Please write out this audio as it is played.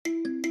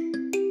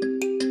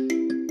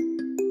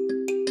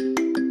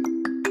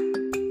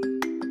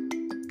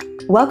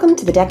Welcome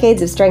to the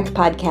Decades of Strength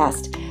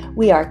podcast.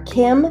 We are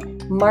Kim,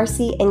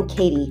 Marcy, and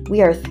Katie.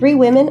 We are three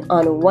women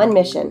on one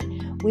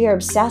mission. We are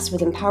obsessed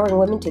with empowering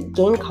women to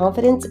gain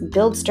confidence,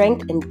 build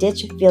strength, and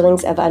ditch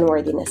feelings of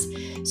unworthiness.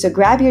 So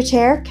grab your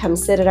chair, come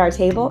sit at our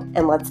table,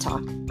 and let's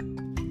talk.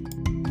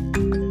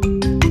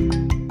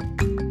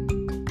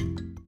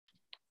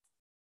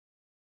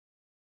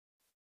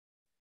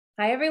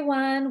 Hi,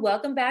 everyone.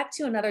 Welcome back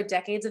to another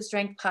Decades of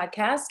Strength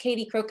podcast.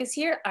 Katie Crocus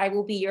here. I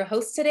will be your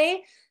host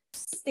today,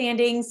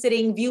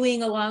 sitting,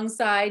 viewing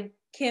alongside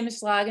Kim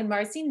Schlag and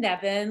Marcy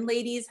Nevin.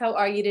 Ladies, how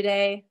are you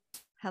today?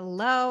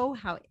 Hello.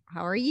 How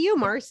are you,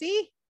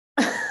 Marcy?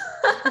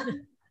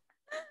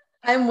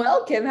 I'm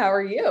well, Kim. How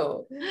are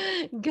you?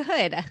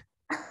 Good.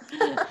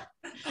 That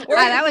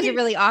was a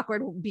really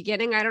awkward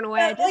beginning. I don't know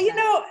why I did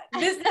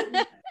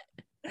that.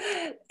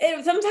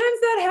 Sometimes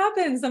that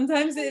happens.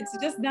 Sometimes it's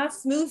just not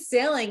smooth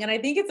sailing. And I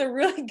think it's a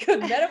really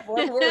good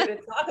metaphor word to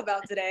talk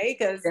about today,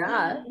 because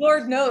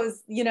Lord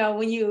knows,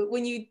 when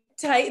you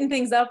tighten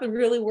things up and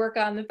really work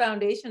on the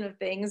foundation of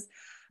things.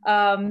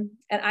 And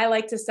I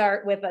like to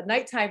start with a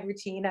nighttime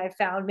routine. I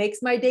found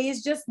makes my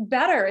days just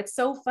better. It's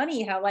so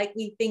funny how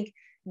we think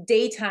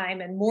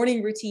daytime and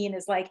morning routine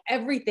is like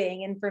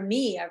everything. And for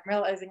me, I'm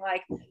realizing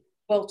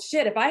well,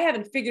 shit, if I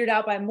haven't figured it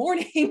out by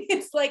morning,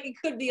 it's like it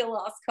could be a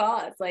lost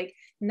cause. Like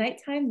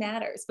nighttime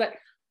matters, but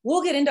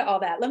we'll get into all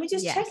that. Let me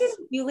just check in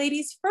with you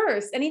ladies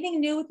first. Anything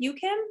new with you,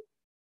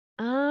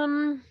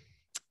 Kim?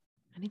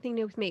 Anything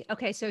new with me?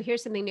 Okay, so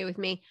here's something new with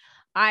me.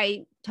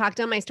 I talked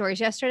on my stories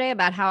yesterday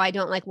about how I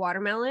don't like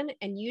watermelon.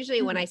 And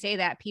usually when I say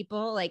that,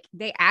 people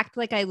they act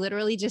like I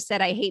literally just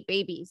said, I hate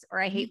babies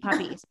or I hate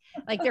puppies.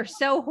 They're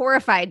so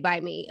horrified by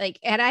me.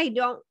 And I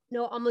don't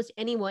know almost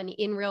anyone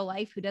in real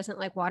life who doesn't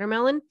like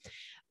watermelon.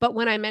 But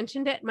when I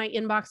mentioned it, my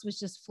inbox was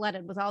just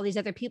flooded with all these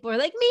other people who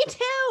are like, me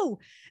too.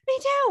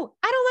 I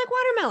don't like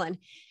watermelon.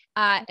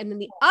 And then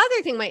the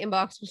other thing my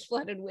inbox was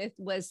flooded with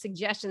was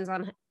suggestions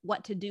on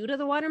what to do to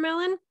the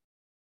watermelon.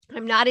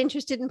 I'm not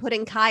interested in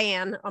putting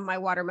cayenne on my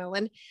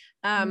watermelon.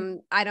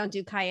 I don't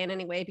do cayenne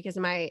anyway because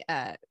of my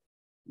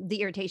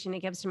the irritation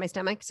it gives to my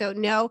stomach. So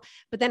no,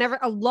 but then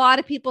a lot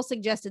of people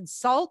suggested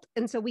salt.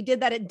 And so we did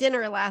that at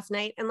dinner last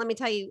night. And let me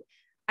tell you,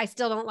 I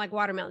still don't like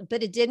watermelon,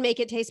 but it did make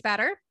it taste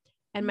better.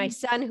 And my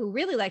son, who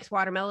really likes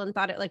watermelon,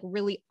 thought it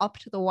really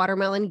upped the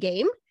watermelon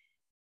game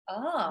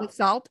with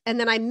salt. And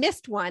then I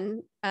missed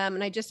one.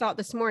 And I just saw it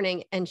this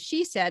morning. And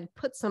she said,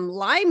 put some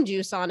lime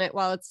juice on it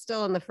while it's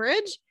still in the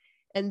fridge,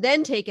 and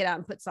then take it out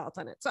and put salt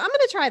on it. So I'm going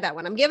to try that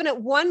one. I'm giving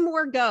it one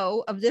more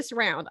go of this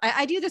round.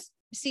 I do this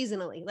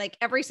seasonally.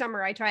 Every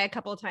summer I try a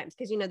couple of times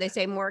because, they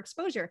say more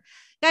exposure.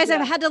 Guys,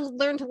 I've had to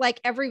learn to like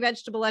every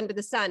vegetable under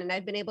the sun, and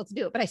I've been able to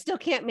do it, but I still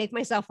can't make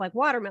myself like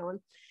watermelon.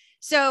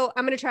 So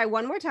I'm going to try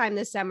one more time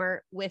this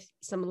summer with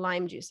some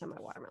lime juice on my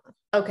watermelon.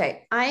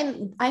 Okay.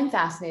 I'm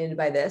fascinated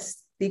by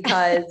this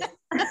because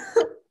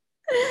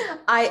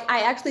I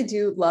actually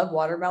do love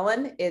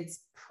watermelon. It's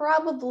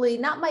probably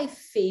not my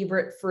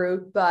favorite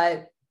fruit,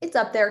 but it's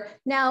up there.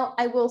 Now,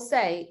 I will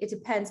say it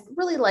depends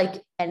really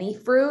like any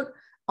fruit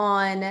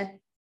on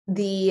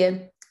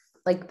the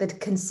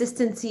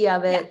consistency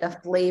of it, the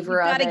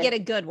flavor of it. You got to get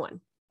a good one.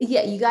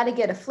 Yeah, you got to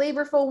get a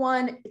flavorful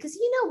one because,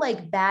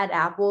 bad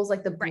apples,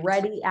 like the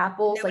bready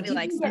apples, nobody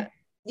likes that.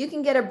 You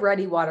can get a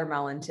bready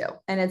watermelon too.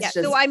 And it's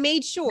just, so I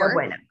made sure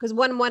because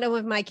one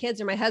of my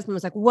kids or my husband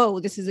was like, whoa,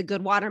 this is a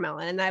good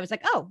watermelon. And I was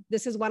like, oh,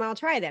 this is one I'll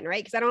try then.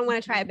 Right. Cause I don't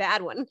want to try a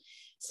bad one.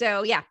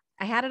 So yeah,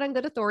 I had it on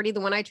good authority.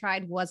 The one I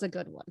tried was a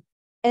good one.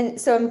 And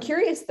so I'm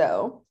curious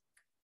though,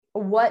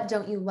 what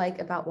don't you like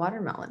about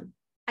watermelon?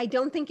 I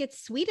don't think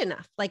it's sweet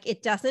enough.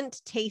 It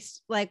doesn't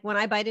taste like when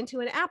I bite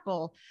into an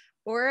apple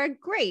or a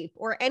grape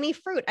or any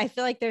fruit. I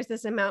feel like there's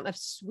this amount of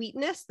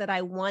sweetness that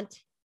I want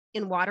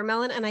in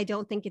watermelon, and I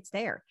don't think it's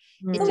there.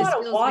 It's a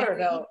lot of water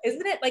though,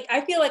 isn't it? I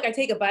feel like I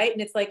take a bite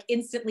and it's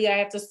instantly I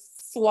have to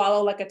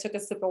swallow I took a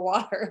sip of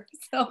water.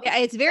 So yeah,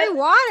 it's very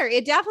water.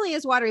 It definitely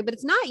is watery, but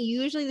it's not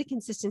usually the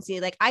consistency.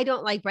 I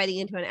don't like biting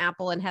into an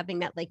apple and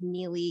having that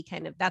mealy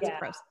kind of, that's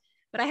gross.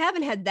 But I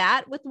haven't had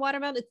that with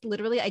watermelon. It's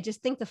literally, I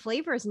just think the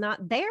flavor is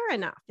not there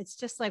enough. It's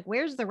just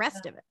where's the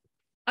rest of it?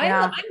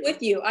 I'm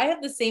with you. I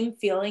have the same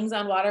feelings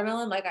on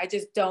watermelon. I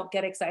just don't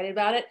get excited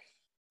about it.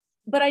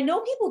 But I know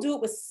people do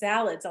it with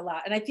salads a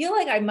lot. And I feel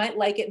like I might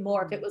like it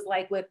more if it was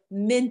with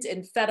mint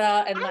and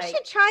feta and I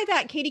should try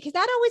that, Katie, because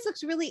that always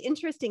looks really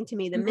interesting to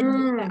me. The mint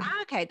and feta.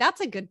 Okay,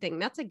 that's a good thing.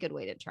 That's a good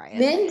way to try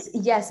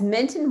it.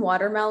 Mint and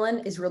watermelon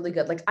is really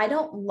good. I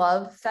don't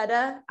love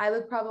feta. I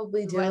would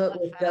probably do it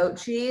with goat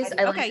cheese.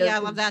 I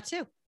love that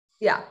too.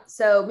 Yeah.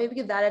 So maybe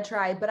give that a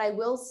try. But I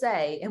will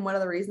say, and one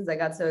of the reasons I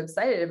got so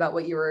excited about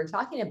what you were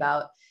talking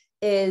about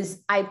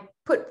is I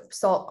put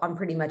salt on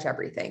pretty much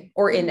everything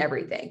or in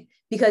everything,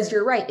 because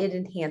you're right. It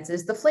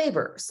enhances the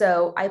flavor.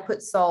 So I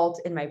put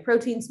salt in my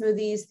protein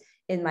smoothies,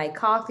 in my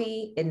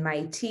coffee, in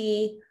my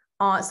tea,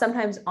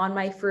 sometimes on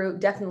my fruit,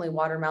 definitely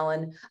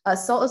watermelon.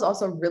 Salt is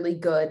also really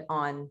good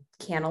on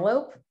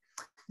cantaloupe.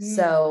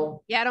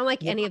 So yeah, I don't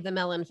like any of the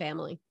melon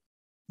family.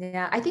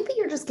 Yeah. I think that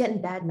you're just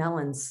getting bad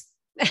melons.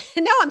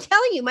 No, I'm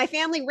telling you, my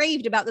family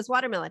raved about this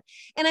watermelon,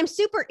 and I'm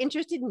super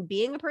interested in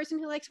being a person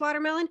who likes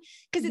watermelon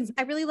because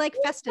I really like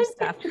festive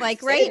stuff,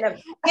 like, right.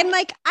 And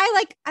like,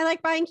 I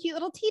like buying cute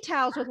little tea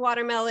towels with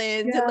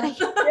watermelons and like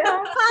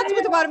pots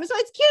with the watermelon. So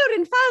it's cute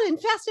and fun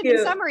and festive and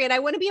summery, and I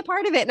want to be a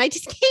part of it, and I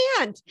just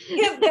can't.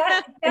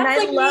 Yeah,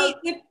 that's like me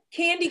with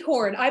candy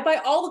corn. I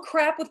buy all the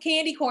crap with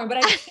candy corn, but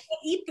I just can't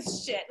eat the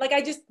shit. Like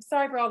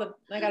sorry for all the,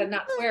 I gotta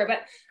not swear,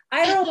 but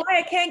I don't know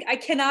why I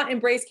cannot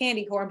embrace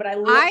candy corn, but I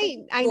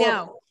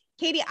know.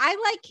 Katie,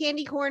 I like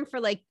candy corn for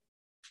like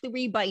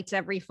 3 bites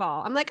every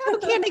fall. I'm like, oh,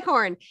 candy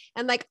corn.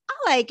 And like,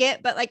 I like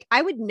it, but like,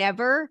 I would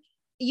never,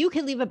 you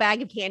could leave a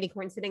bag of candy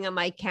corn sitting on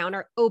my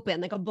counter open,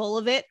 like a bowl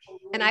of it.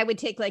 And I would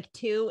take like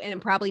 2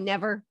 and probably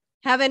never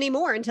have any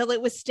more until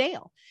it was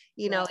stale.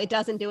 You know, it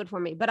doesn't do it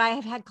for me, but I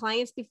have had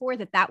clients before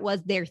that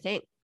was their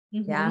thing.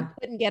 Yeah.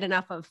 Couldn't get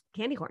enough of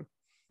candy corn.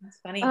 That's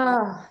funny.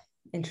 Oh,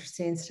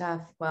 interesting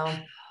stuff.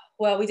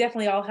 Well, we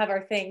definitely all have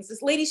our things.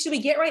 Ladies, should we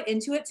get right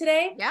into it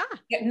today? Yeah.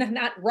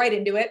 Not right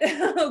into it.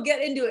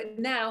 Get into it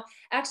now.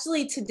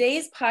 Actually,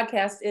 today's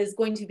podcast is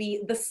going to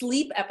be the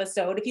sleep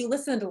episode. If you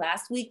listened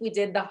last week, we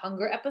did the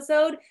hunger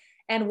episode.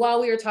 And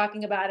while we were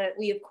talking about it,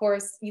 we, of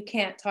course, you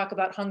can't talk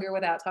about hunger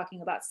without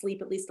talking about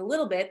sleep, at least a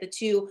little bit. The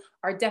two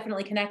are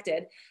definitely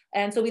connected.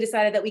 And so we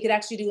decided that we could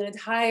actually do an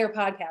entire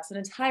podcast, an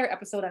entire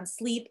episode on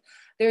sleep.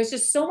 There's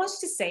just so much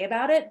to say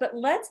about it, but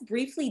let's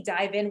briefly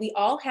dive in. We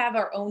all have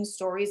our own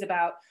stories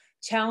about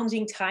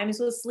challenging times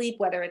with sleep,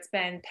 whether it's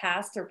been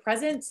past or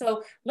present.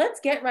 So let's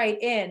get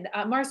right in.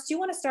 Mars, do you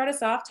want to start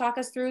us off? Talk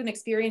us through an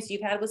experience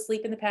you've had with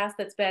sleep in the past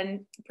that's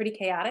been pretty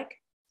chaotic?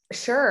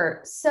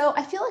 Sure. So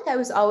I feel like I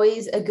was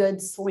always a good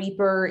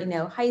sleeper,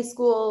 high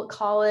school,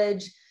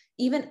 college,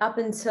 even up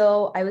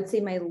until I would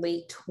say my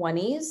late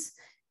 20s.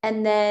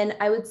 And then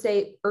I would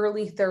say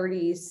early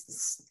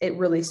 30s, it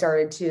really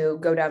started to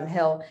go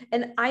downhill.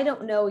 And I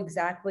don't know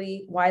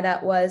exactly why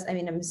that was. I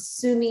mean, I'm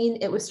assuming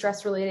it was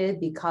stress related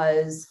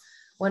because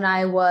when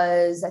I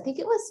was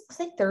 30,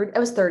 I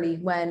was 30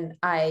 when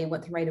I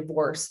went through my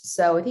divorce.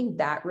 So I think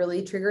that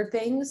really triggered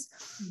things.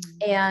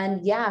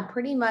 And yeah,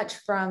 pretty much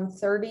from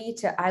 30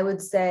 to, I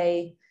would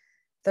say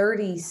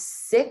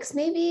 36,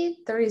 maybe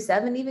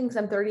 37, even because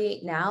I'm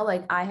 38 now,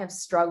 like I have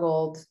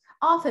struggled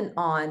off and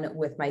on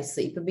with my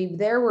sleep. I mean,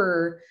 there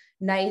were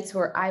nights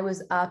where I would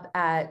wake up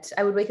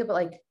at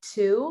like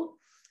 2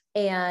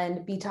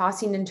 and be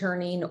tossing and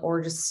turning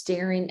or just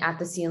staring at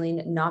the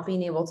ceiling, not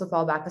being able to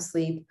fall back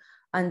asleep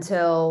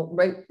until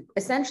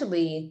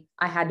essentially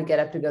I had to get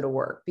up to go to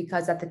work,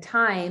 because at the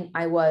time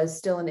I was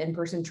still an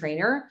in-person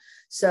trainer.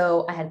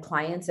 So I had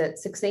clients at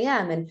 6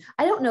 a.m. And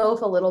I don't know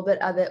if a little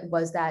bit of it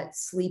was that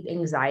sleep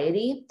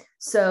anxiety.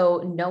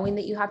 So knowing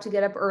that you have to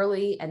get up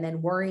early and then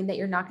worrying that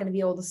you're not going to be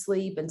able to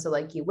sleep. And so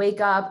like you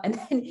wake up and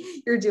then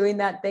you're doing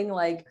that thing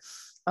like,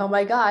 oh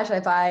my gosh,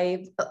 if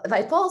I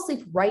fall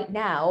asleep right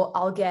now,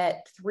 I'll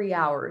get 3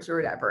 hours or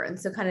whatever. And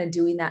so kind of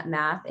doing that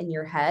math in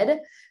your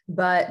head,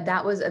 but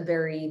that was a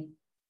very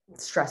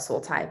stressful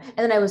time. And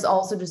then I was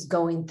also just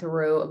going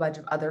through a bunch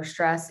of other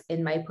stress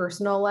in my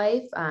personal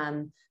life.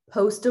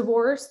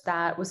 Post-divorce,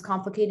 that was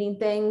complicating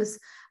things.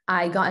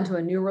 I got into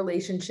a new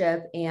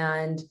relationship,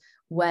 and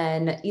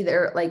when he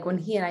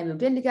and I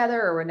moved in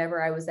together or whenever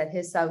I was at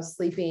his house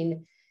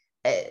sleeping,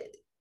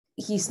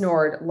 he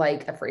snored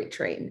like a freight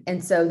train.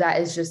 And so that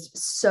is just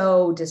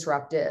so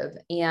disruptive.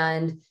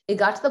 And it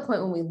got to the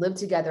point when we lived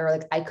together,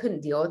 like I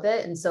couldn't deal with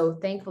it. And so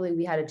thankfully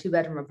we had a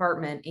 2-bedroom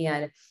apartment,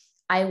 and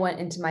I went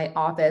into my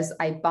office,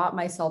 I bought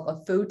myself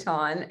a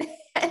futon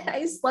and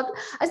I slept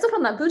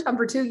on that futon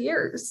for 2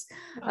 years.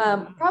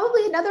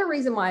 Probably another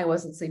reason why I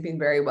wasn't sleeping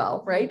very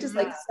well, right? Just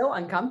like so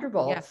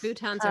uncomfortable. Yeah,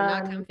 futons are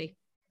not comfy.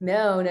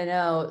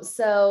 No.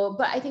 So,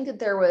 but I think that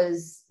there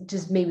was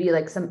just maybe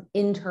like some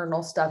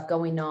internal stuff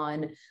going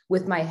on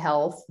with my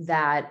health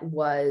that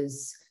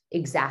was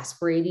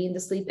exasperating the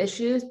sleep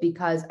issues,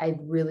 because I've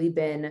really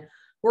been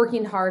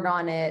working hard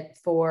on it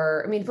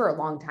for a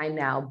long time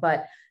now,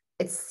 but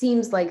it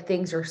seems like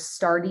things are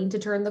starting to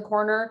turn the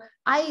corner.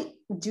 I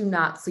do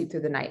not sleep through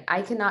the night.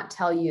 I cannot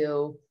tell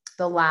you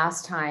the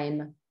last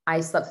time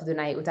I slept through the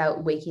night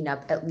without waking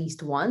up at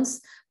least once,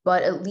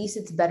 but at least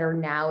it's better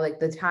now. Like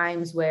the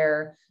times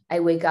where I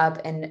wake up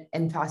and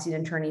tossing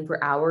and turning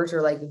for hours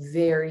are like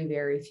very,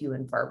 very few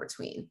and far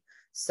between.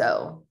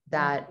 So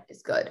that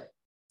is good.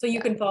 So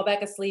you can fall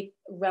back asleep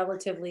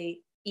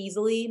relatively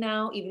easily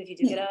now, even if you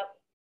do get up?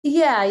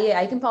 Yeah,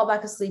 I can fall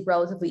back asleep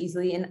relatively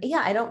easily. And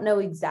yeah, I don't know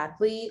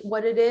exactly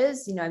what it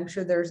is. I'm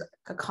sure there's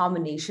a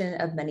combination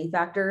of many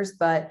factors,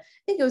 but I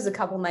think it was a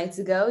couple nights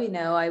ago,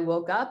 I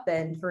woke up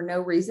and for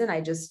no reason, I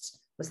just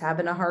was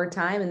having a hard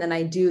time. And then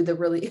I do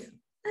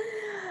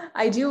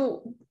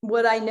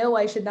what I know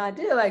I should not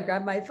do. I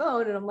grab my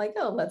phone and I'm like,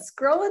 oh, let's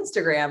scroll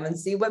Instagram and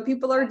see what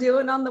people are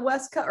doing on the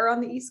West Coast or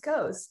on the East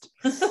Coast.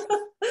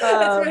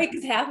 That's right,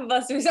 because half of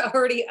us are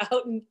already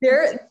out.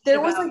 There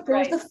was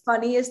the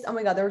funniest, oh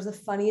my God, there was the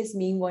funniest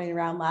meme going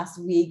around last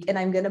week, and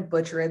I'm going to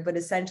butcher it, but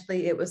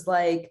essentially it was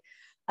like,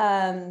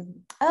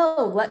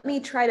 let me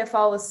try to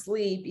fall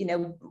asleep,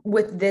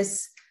 with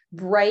this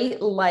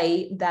bright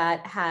light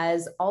that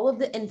has all of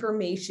the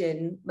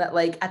information that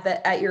like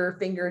at your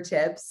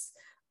fingertips.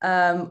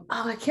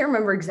 I can't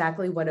remember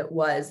exactly what it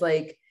was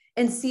like,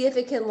 and see if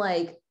it can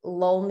like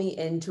lull me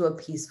into a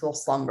peaceful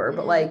slumber.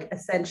 But like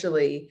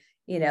essentially,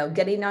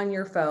 getting on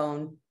your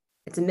phone,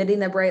 it's emitting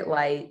the bright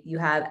light. You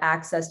have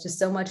access to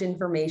so much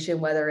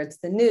information, whether it's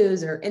the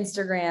news or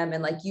Instagram.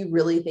 And like, you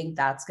really think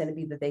that's going to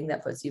be the thing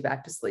that puts you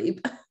back to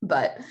sleep.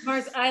 But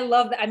Mars, I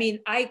love that. I mean,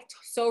 I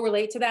so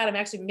relate to that. I'm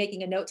actually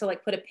making a note to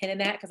like put a pin in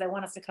that because I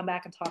want us to come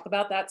back and talk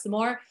about that some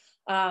more.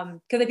 Because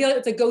I feel like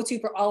it's a go-to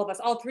for all of us.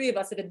 All three of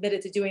us have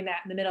admitted to doing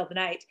that in the middle of the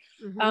night.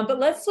 But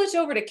let's switch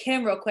over to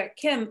Kim real quick.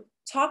 Kim,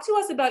 talk to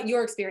us about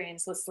your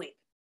experience with sleep.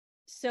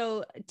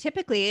 So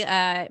typically,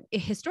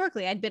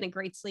 historically, I'd been a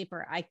great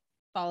sleeper. I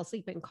fall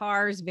asleep in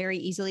cars very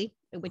easily,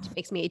 which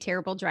makes me a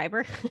terrible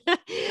driver.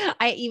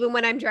 Even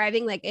when I'm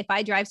driving, like if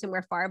I drive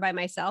somewhere far by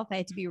myself, I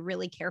have to be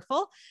really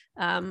careful,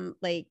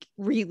 like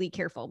really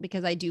careful,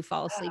 because I do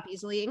fall asleep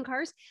easily in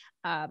cars.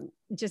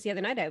 Just the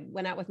other night, I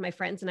went out with my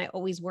friends and I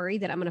always worry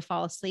that I'm going to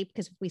fall asleep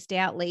because if we stay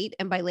out late,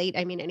 and by late,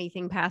 I mean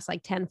anything past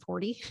like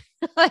 10:40,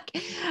 like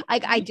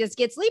I just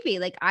get sleepy.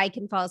 Like I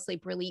can fall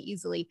asleep really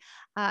easily.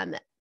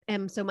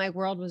 And so my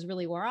world was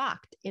really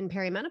rocked in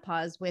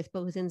perimenopause with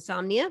both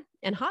insomnia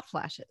and hot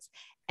flashes.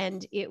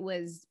 And it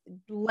was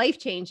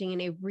life-changing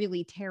in a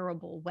really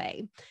terrible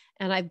way.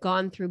 And I've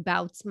gone through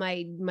bouts.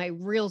 My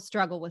real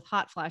struggle with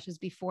hot flashes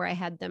before I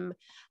had them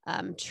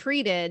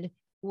treated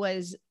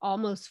was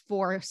almost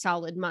 4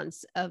 solid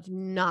months of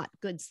not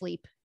good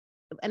sleep.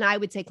 And I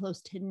would say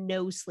close to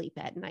no sleep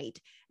at night.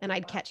 And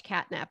I'd catch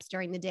cat naps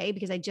during the day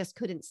because I just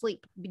couldn't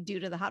sleep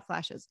due to the hot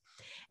flashes.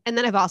 And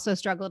then I've also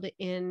struggled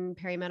in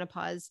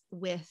perimenopause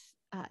with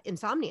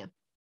insomnia,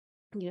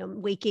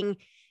 waking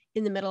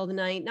in the middle of the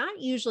night,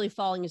 not usually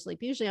falling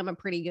asleep. Usually I'm a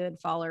pretty good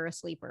faller or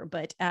sleeper,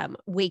 but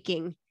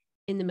waking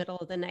in the middle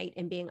of the night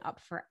and being up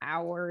for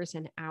hours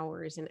and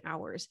hours and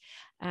hours.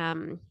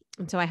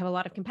 And so I have a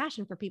lot of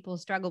compassion for people who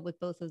struggle with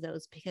both of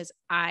those, because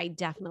I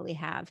definitely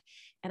have.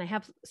 And I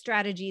have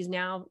strategies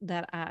now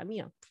that,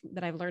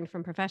 that I've learned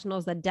from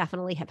professionals that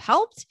definitely have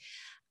helped.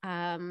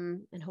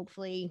 And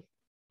hopefully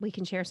we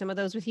can share some of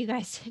those with you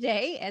guys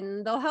today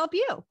and they'll help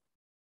you.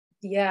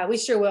 Yeah, we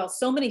sure will.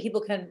 So many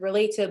people can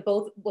relate to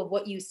both of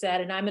what you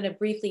said. And I'm going to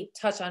briefly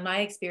touch on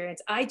my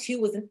experience. I too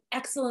was an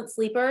excellent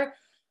sleeper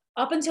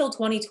up until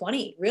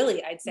 2020,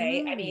 really, I'd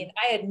say. I mean,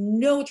 I had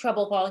no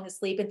trouble falling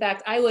asleep. In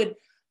fact, I would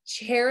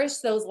cherish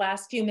those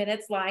last few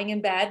minutes lying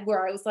in bed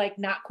where I was like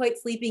not quite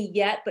sleeping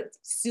yet, but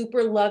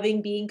super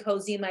loving being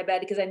cozy in my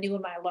bed, because I knew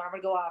when my alarm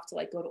would go off to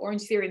like go to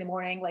Orange Theory in the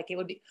morning, like it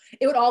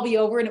would all be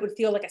over and it would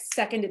feel like a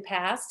second had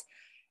passed.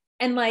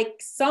 And like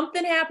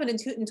something happened in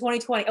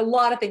 2020. A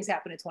lot of things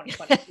happened in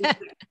 2020.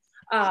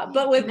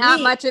 But with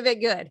not much of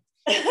it good.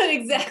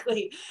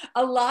 Exactly.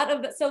 A lot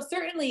of so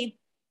certainly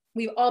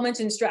we've all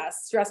mentioned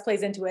stress. Stress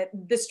plays into it.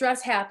 The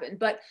stress happened,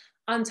 but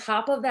on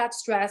top of that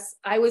stress,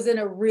 I was in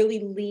a really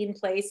lean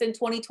place in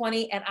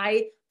 2020. And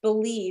I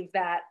believe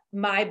that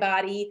my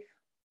body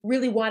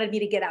really wanted me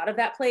to get out of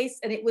that place.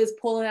 And it was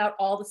pulling out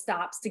all the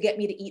stops to get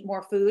me to eat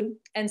more food.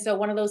 And so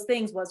one of those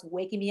things was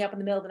waking me up in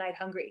the middle of the night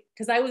hungry,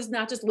 because I was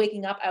not just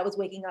waking up, I was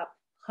waking up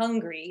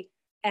hungry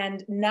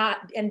and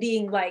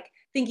being like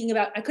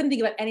I couldn't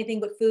think about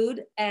anything but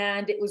food.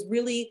 And it was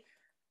really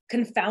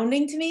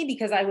confounding to me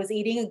because I was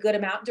eating a good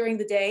amount during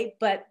the day,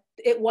 but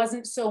it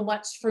wasn't so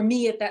much for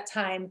me at that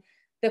time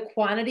the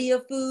quantity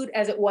of food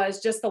as it was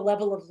just the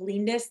level of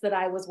leanness that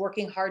I was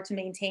working hard to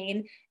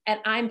maintain. And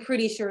I'm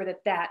pretty sure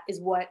that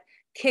is what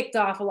kicked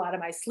off a lot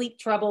of my sleep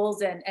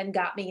troubles and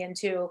got me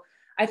into,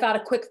 I thought a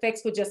quick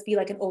fix would just be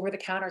like an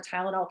over-the-counter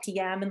Tylenol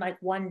PM, and like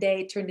one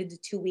day it turned into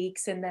 2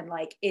 weeks, and then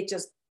like it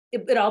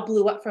all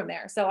blew up from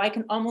there. So I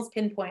can almost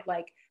pinpoint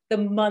like the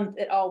month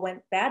it all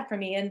went bad for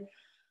me. And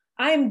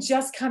I'm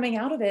just coming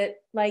out of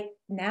it like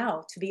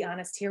now, to be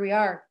honest. Here we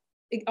are,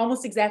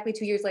 almost exactly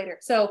 2 years later.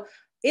 So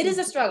it is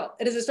a struggle.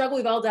 It is a struggle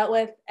we've all dealt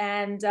with.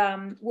 And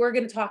we're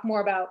going to talk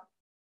more about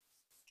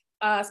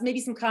maybe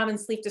some common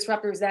sleep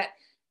disruptors that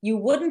you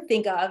wouldn't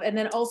think of. And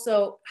then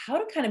also how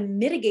to kind of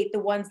mitigate the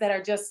ones that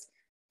are just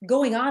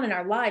going on in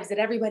our lives that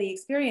everybody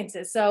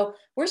experiences. So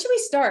where should we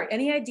start?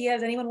 Any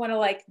ideas? Anyone want to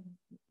like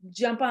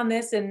jump on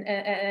this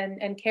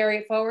and carry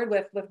it forward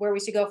with where we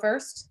should go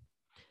first?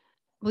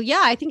 Well,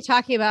 yeah, I think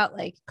talking about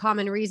like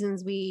common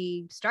reasons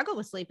we struggle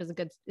with sleep is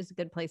a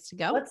good place to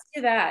go. Let's do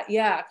that.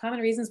 Yeah.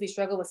 Common reasons we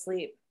struggle with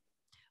sleep.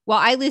 Well,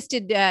 I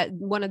listed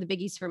one of the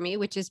biggies for me,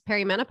 which is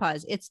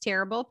perimenopause. It's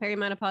terrible.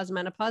 Perimenopause,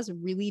 menopause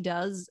really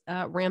does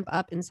ramp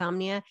up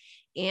insomnia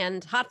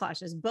and hot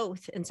flashes,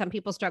 both. And some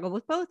people struggle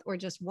with both or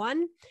just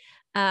one.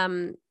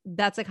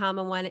 That's a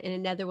common one. And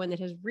another one that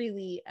has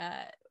really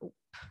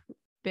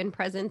been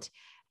present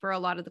for a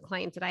lot of the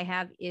clients that I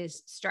have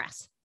is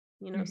stress.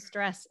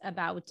 Stress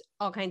about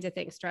all kinds of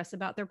things, stress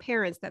about their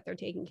parents that they're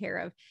taking care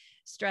of,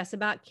 stress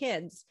about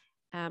kids,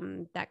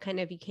 that kind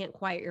of, you can't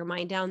quiet your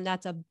mind down.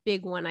 That's a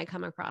big one I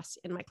come across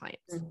in my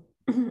clients.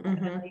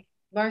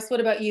 Mars, what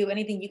about you?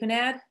 Anything you can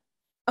add?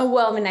 Oh,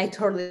 well, I mean, I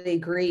totally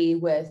agree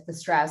with the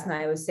stress. And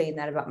I was saying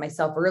that about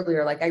myself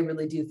earlier. Like, I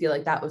really do feel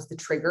like that was the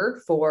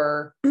trigger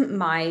for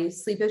my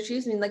sleep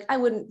issues. I mean, like, I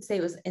wouldn't say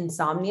it was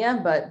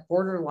insomnia, but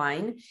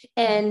borderline.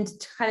 And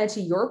kind of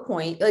to your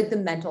point, like the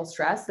mental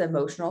stress, the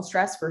emotional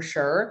stress for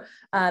sure.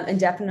 And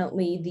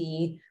definitely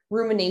the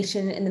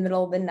rumination in the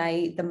middle of the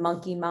night, the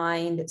monkey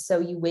mind. So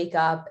you wake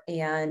up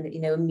and,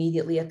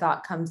 immediately a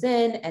thought comes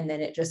in and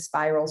then it just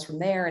spirals from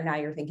there. And now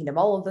you're thinking of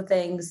all of the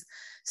things.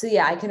 So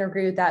yeah, I can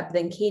agree with that. But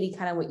then Katie,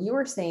 kind of what you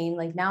were saying,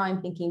 like now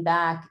I'm thinking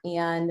back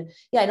and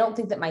yeah, I don't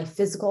think that my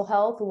physical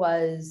health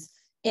was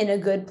in a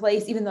good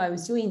place, even though I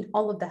was doing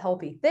all of the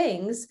healthy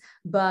things,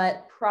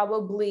 but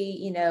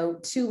probably,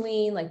 too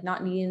lean, like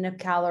not needing enough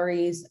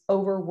calories,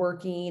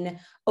 overworking,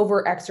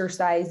 over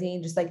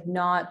exercising, just like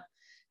not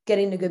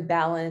getting a good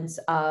balance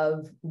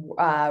of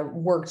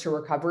work to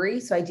recovery.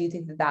 So I do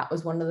think that that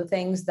was one of the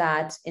things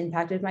that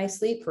impacted my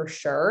sleep for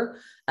sure.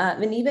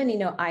 And even,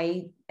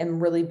 I am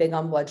really big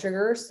on blood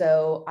sugar.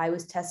 So I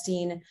was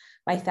testing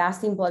my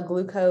fasting blood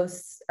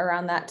glucose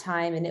around that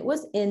time, and it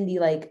was in the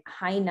like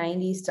high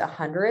 90s to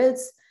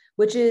hundreds,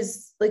 which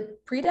is like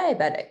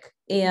pre-diabetic.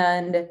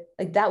 And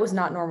like, that was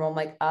not normal. I'm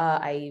like,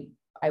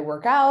 I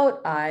work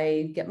out,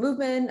 I get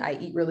movement, I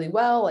eat really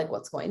well, like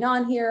what's going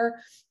on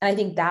here? And I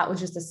think that was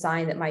just a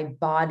sign that my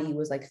body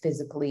was like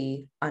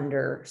physically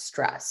under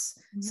stress.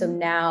 Mm-hmm. So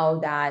now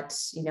that,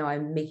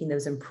 I'm making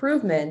those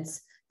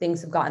improvements, things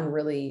have gotten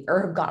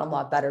a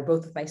lot better,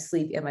 both with my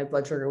sleep and my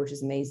blood sugar, which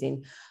is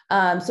amazing.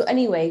 So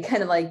anyway,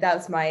 kind of like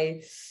that's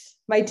my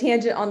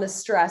tangent on the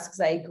stress, because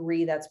I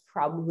agree that's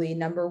probably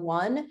number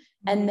one.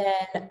 And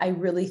then I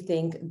really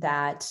think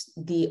that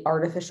the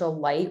artificial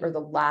light or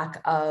the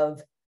lack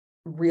of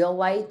real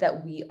light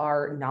that we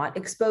are not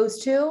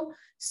exposed to.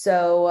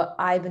 So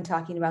I've been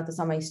talking about this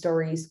on my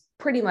stories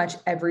pretty much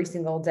every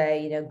single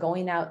day,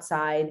 going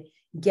outside,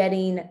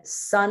 getting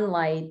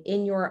sunlight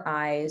in your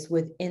eyes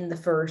within the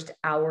first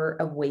hour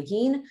of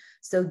waking.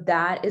 So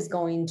that is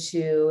going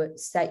to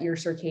set your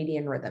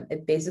circadian rhythm.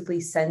 It basically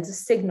sends a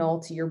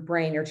signal to your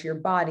brain or to your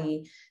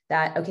body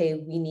that, okay,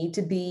 we need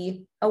to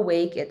be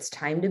awake. It's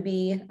time to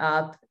be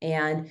up.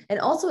 And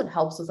also it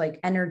helps with like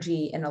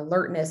energy and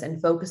alertness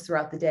and focus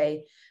throughout the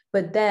day.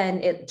 But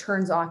then it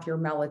turns off your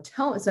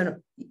melatonin. So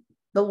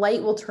the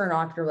light will turn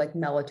off your like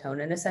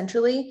melatonin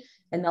essentially.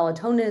 And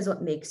melatonin is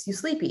what makes you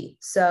sleepy.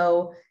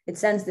 So it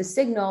sends this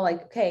signal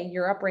like, okay,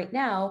 you're up right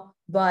now,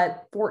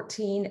 but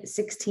 14,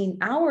 16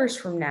 hours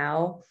from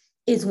now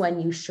is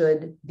when you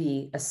should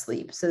be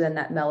asleep. So then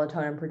that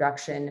melatonin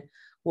production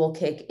will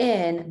kick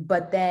in.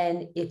 But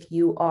then if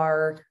you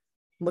are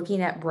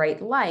looking at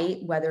bright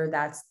light, whether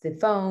that's the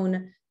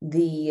phone,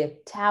 the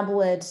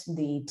tablet,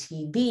 the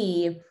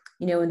TV,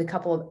 in the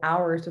couple of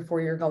hours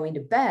before you're going to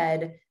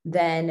bed,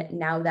 then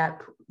now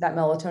that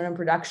melatonin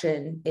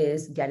production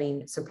is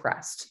getting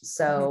suppressed.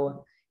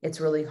 So it's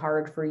really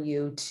hard for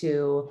you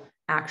to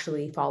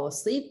actually fall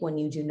asleep when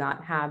you do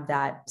not have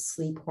that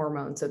sleep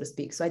hormone, so to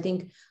speak. So I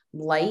think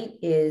light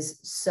is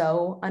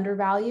so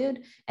undervalued.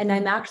 And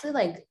I'm actually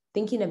like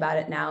thinking about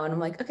it now. And I'm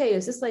like, okay,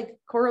 is this like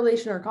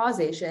correlation or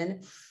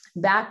causation?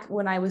 Back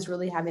when I was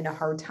really having a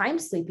hard time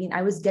sleeping,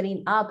 I was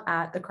getting up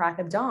at the crack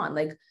of dawn,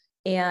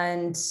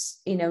 and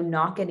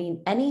not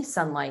getting any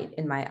sunlight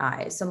in my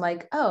eyes. So I'm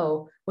like,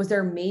 oh, was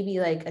there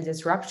maybe like a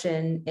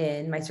disruption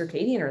in my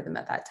circadian rhythm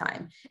at that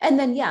time? And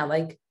then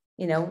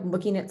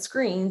looking at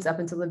screens up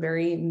until the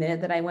very minute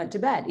that I went to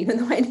bed, even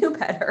though I knew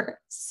better.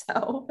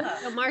 So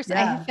Mars,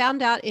 yeah. I have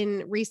found out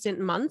in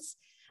recent months.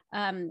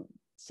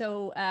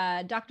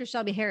 Dr.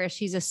 Shelby Harris,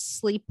 she's a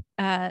sleep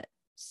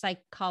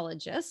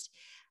psychologist.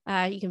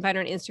 You can find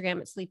her on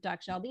Instagram at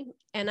sleep.shelby.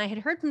 And I had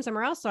heard from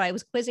somewhere else, so I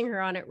was quizzing her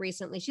on it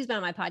recently. She's been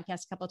on my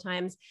podcast a couple of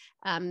times.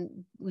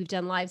 We've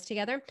done lives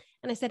together.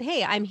 And I said,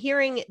 hey, I'm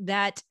hearing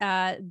that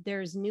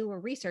there's newer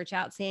research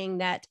out saying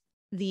that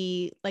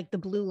the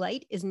blue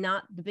light is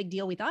not the big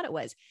deal we thought it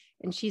was.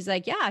 And she's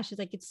like, yeah,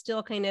 it's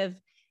still kind of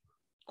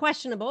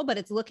questionable, but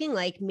it's looking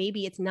like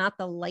maybe it's not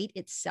the light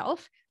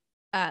itself,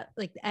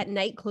 like at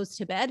night close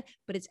to bed,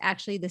 but it's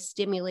actually the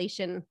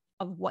stimulation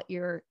of what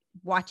you're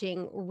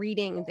watching,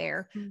 reading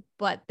there,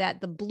 but that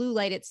the blue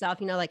light itself,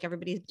 like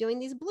everybody's doing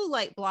these blue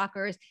light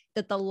blockers,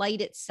 that the light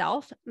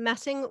itself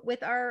messing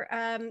with our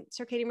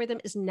circadian rhythm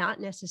is not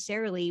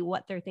necessarily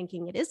what they're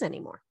thinking it is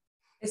anymore.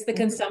 It's the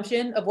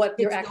consumption of what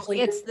you're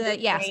actually. It's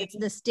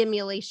the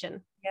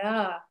stimulation.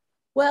 Yeah.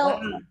 Well,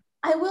 wow.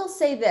 I will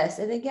say this,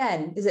 and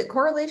again, is it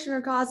correlation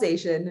or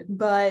causation?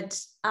 But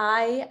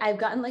I've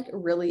gotten like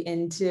really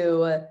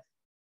into,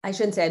 I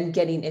shouldn't say I'm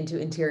getting into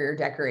interior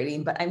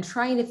decorating, but I'm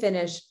trying to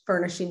finish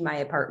furnishing my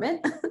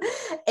apartment.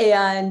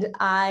 And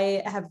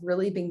I have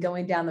really been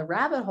going down the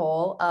rabbit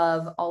hole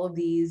of all of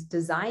these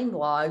design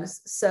blogs.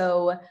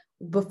 So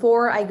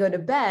before I go to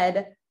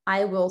bed,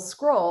 I will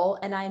scroll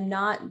and I'm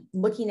not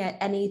looking at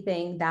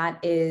anything that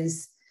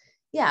is,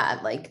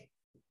 like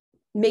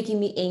making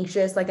me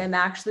anxious. Like I'm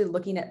actually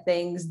looking at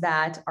things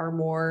that are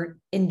more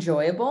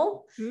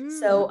enjoyable.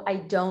 So I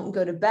don't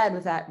go to bed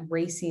with that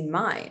racing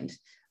mind.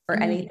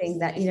 or anything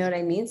that, you know what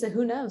I mean? So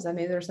who knows?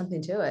 Maybe there's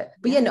something to it.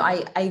 But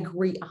I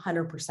agree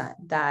 100%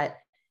 that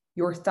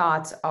your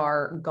thoughts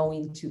are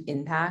going to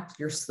impact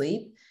your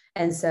sleep.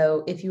 And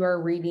so if you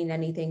are reading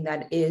anything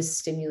that is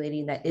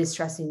stimulating, that is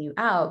stressing you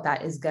out,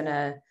 that is going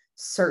to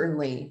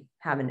certainly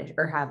have an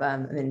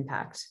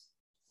impact.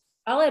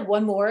 I'll add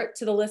one more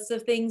to the list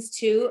of things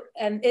too.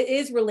 And it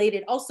is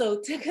related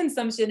also to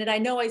consumption. And I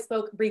know I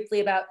spoke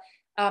briefly about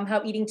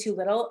how eating too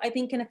little, I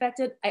think, can affect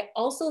it. I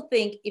also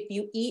think if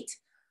you eat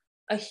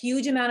a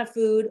huge amount of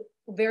food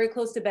very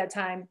close to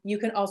bedtime, you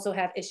can also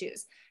have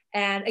issues.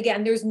 And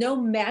again, there's no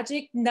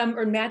magic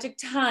number or magic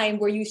time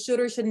where you should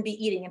or shouldn't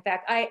be eating. In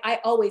fact,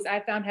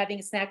 I found having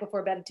a snack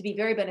before bed to be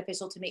very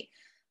beneficial to me.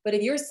 But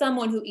if you're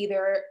someone who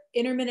either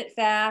intermittent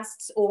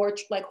fasts or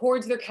like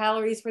hoards their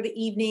calories for the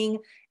evening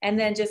and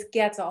then just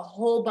gets a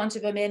whole bunch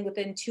of them in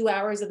within 2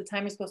 hours of the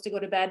time you're supposed to go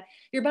to bed,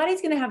 your body's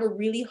going to have a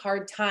really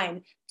hard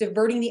time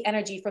diverting the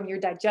energy from your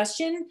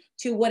digestion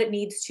to what it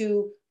needs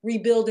to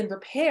rebuild and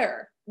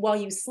repair while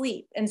you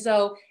sleep. And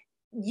so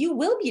you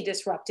will be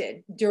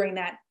disrupted during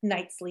that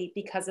night's sleep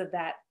because of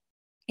that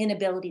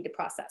inability to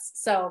process.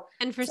 So,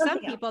 and for some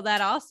people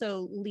that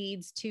also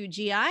leads to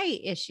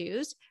GI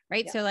issues,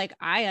 right? Yeah. So like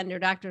under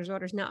doctor's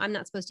orders now, I'm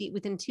not supposed to eat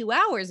within 2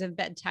 hours of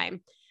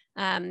bedtime.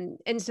 And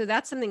so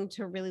that's something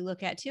to really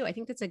look at too. I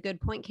think that's a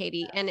good point,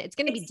 Katie. And it's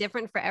going to be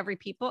different for every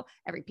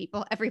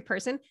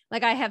person.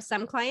 Like I have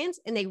some clients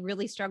and they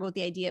really struggle with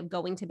the idea of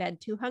going to bed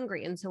too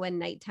hungry. And so a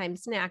nighttime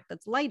snack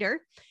that's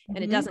lighter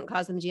and it doesn't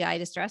cause them GI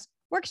distress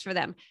works for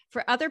them.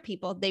 For other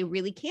people, they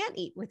really can't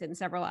eat within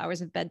several hours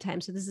of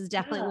bedtime. So this is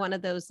definitely one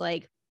of those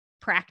like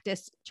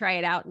practice, try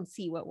it out and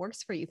see what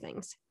works for you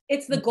things.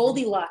 It's the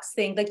Goldilocks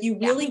thing. Like you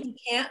really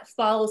can't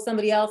follow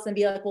somebody else and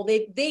be like, well,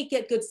 they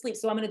get good sleep,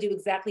 so I'm going to do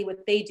exactly what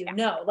they do.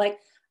 No, like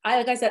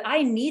I said,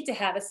 I need to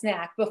have a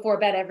snack before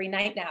bed every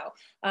night now.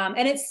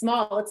 And it's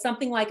small. It's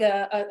something like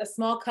a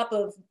small cup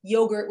of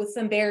yogurt with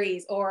some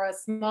berries or a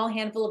small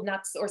handful of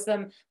nuts or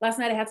last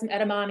night I had some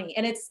edamame,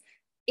 and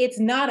it's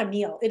not a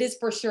meal. It is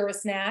for sure a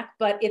snack,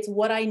 but it's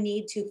what I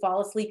need to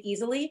fall asleep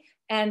easily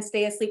and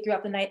stay asleep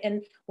throughout the night.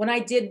 And when I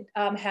did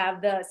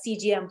have the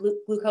CGM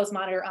glucose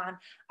monitor on,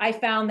 I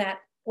found that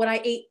when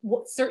I ate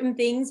certain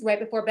things right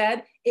before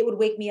bed, it would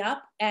wake me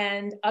up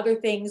and other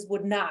things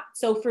would not.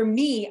 So for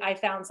me, I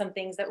found some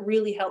things that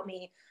really helped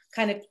me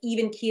kind of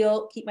even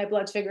keel, keep my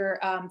blood sugar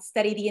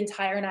steady the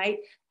entire night.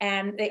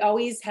 And they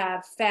always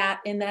have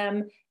fat in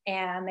them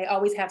and they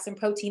always have some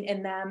protein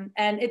in them.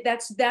 And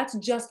that's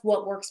just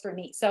what works for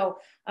me. So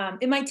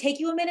it might take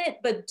you a minute,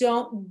 but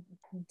don't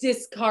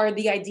discard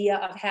the idea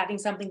of having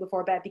something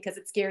before bed because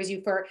it scares you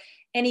for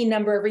any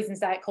number of reasons.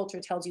 Diet culture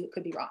tells you it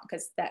could be wrong,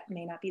 because that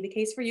may not be the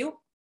case for you.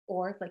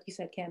 Or like you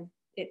said, Kim,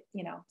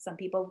 some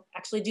people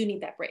actually do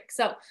need that break.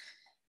 So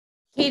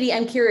Katie,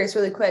 I'm curious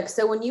really quick.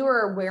 So when you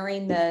were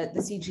wearing the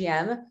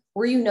CGM,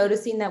 were you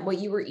noticing that what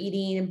you were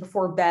eating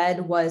before bed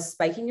was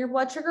spiking your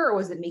blood sugar, or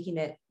was it making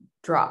it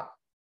drop?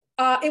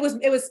 It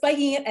was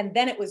spiking it and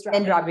then it was dropping.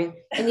 And dropping.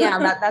 And yeah,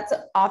 that's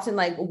often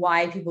like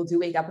why people do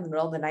wake up in the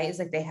middle of the night, is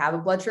like they have a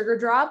blood sugar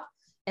drop.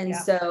 And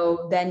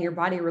so then your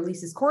body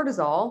releases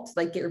cortisol to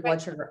like get your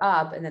blood sugar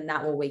up, and then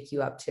that will wake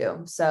you up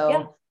too.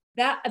 So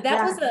that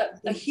was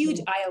a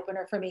huge eye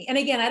opener for me. And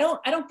again, I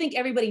don't think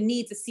everybody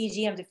needs a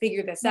CGM to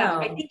figure this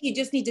out. I think you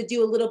just need to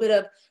do a little bit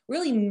of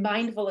really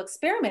mindful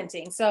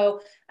experimenting.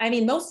 So, I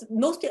mean, most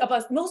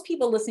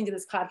people listening to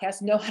this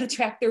podcast know how to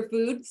track their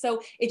food.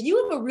 So if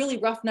you have a really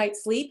rough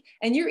night's sleep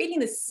and you're eating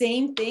the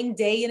same thing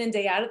day in and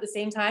day out at the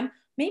same time,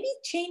 maybe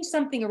change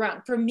something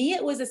around. For me,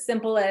 it was as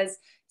simple as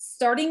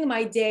starting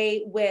my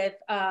day with,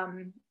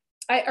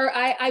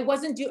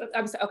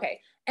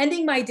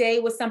 ending my day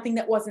with something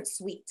that wasn't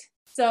sweet.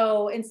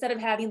 So instead of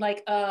having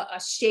like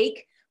a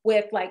shake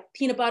with like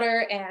peanut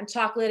butter and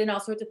chocolate and all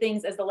sorts of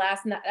things as the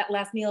last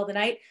meal of the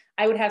night,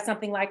 I would have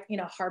something like,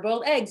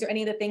 hard-boiled eggs or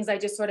any of the things I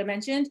just sort of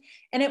mentioned.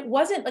 And it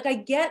wasn't like, I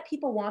get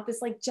people want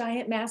this like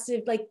giant,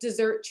 massive, like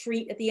dessert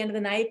treat at the end of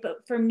the night.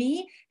 But for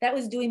me, that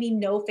was doing me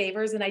no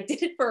favors. And I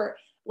did it for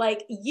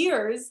like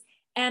years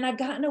and I've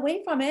gotten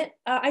away from it.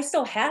 I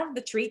still have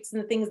the treats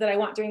and the things that I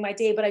want during my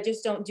day, but I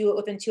just don't do it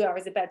within 2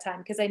 hours of bedtime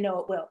because I know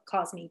it will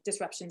cause me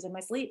disruptions in my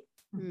sleep.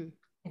 Mm-hmm.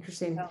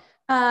 Interesting.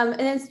 And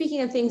then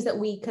speaking of things that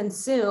we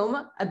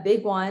consume, a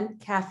big one,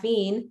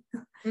 caffeine.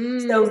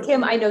 So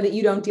Kim, I know that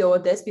you don't deal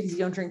with this because you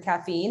don't drink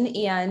caffeine.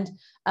 And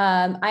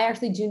I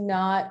actually do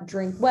not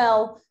drink.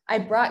 Well, I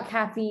brought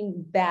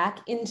caffeine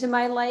back into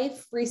my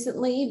life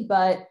recently,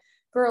 but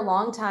for a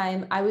long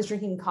time, I was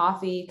drinking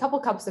coffee, a couple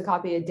cups of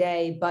coffee a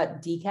day,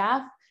 but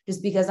decaf,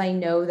 just because I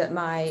know that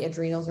my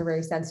adrenals are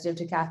very sensitive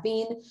to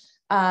caffeine.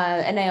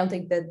 And I don't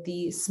think that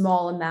the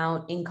small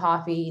amount in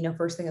coffee,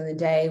 first thing in the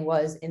day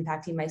was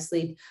impacting my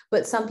sleep,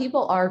 but some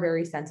people are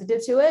very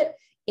sensitive to it.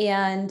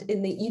 And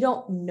you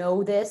don't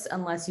know this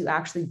unless you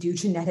actually do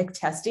genetic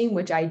testing,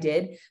 which I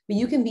did, but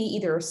you can be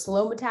either a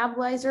slow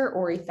metabolizer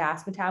or a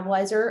fast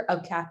metabolizer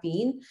of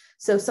caffeine.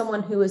 So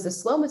someone who is a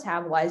slow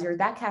metabolizer,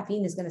 that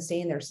caffeine is going to stay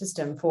in their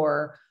system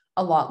for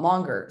a lot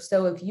longer.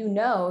 So if you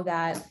know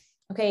that,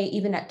 okay,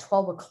 even at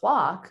 12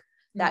 o'clock,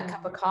 that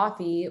cup of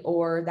coffee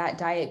or that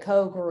Diet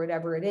Coke or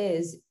whatever it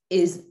is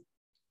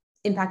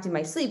impacting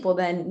my sleep, well,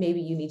 then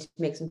maybe you need to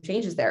make some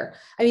changes there.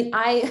 I mean,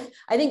 I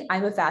think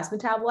I'm a fast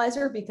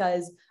metabolizer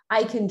because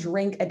I can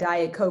drink a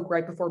Diet Coke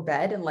right before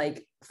bed and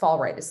like fall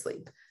right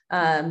asleep.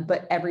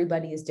 But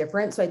everybody is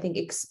different. So I think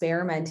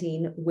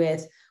experimenting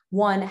with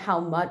one, how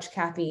much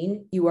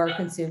caffeine you are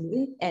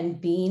consuming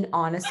and being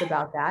honest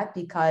about that,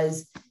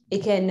 because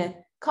it can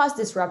cause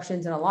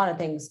disruptions in a lot of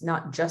things,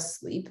 not just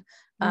sleep.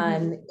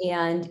 And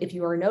if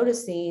you are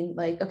noticing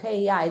like, okay,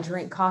 yeah, I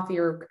drink coffee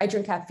or I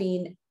drink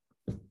caffeine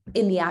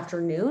in the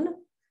afternoon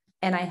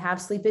and I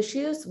have sleep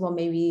issues, well,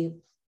 maybe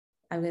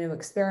I'm going to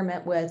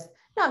experiment with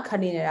not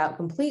cutting it out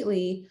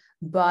completely,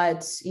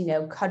 but, you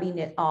know, cutting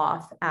it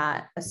off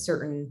at a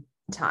certain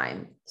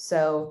time.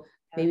 So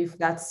maybe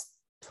that's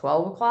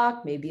 12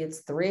 o'clock, maybe it's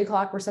 3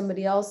 o'clock for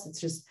somebody else. It's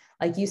just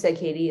like you said,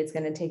 Katie, it's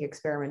going to take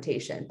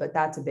experimentation, but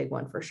that's a big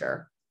one for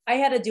sure. I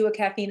had to do a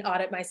caffeine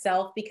audit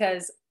myself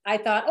because I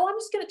thought, oh, I'm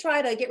just going to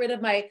try to get rid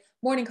of my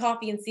morning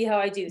coffee and see how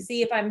I do,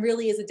 see if I'm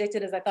really as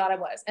addicted as I thought I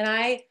was. And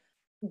I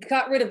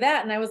got rid of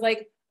that. And I was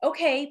like,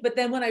 okay. But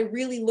then when I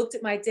really looked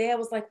at my day, I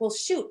was like, well,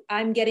 shoot,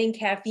 I'm getting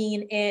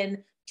caffeine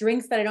in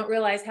drinks that I don't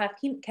realize have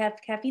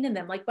caffeine in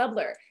them, like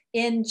bubbler,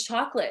 in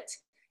chocolate,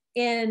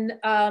 in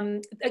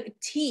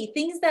tea,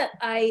 things that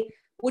I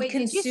would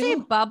consume. Did you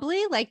say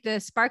bubbly, like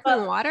the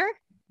sparkling water?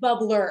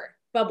 Bubbler.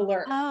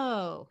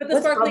 Oh. But the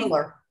What's sparkling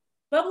bubbler?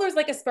 Bubbler is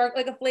like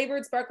a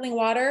flavored sparkling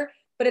water,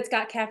 but it's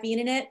got caffeine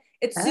in it.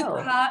 It's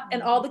super hot,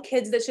 and all the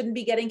kids that shouldn't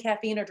be getting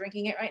caffeine are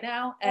drinking it right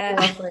now. And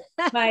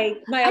my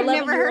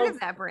 11-year-old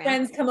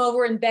friends come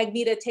over and beg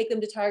me to take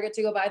them to Target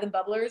to go buy them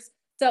bubblers.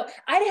 So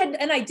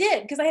I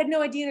did, because I had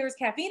no idea there was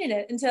caffeine in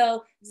it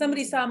until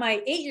somebody saw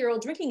my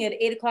 8-year-old drinking it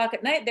at 8 o'clock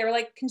at night. They were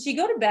like, can she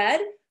go to bed?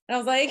 And I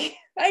was like,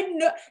 I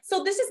know.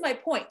 So this is my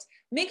point.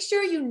 Make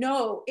sure you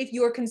know if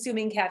you're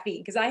consuming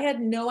caffeine, because I had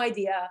no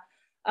idea.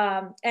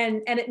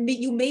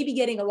 You may be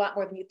getting a lot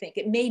more than you think.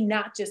 It may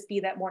not just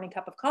be that morning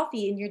cup of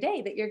coffee in your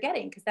day that you're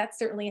getting, because that's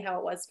certainly how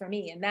it was for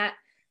me. And that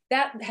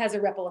has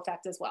a ripple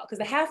effect as well, because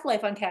the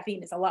half-life on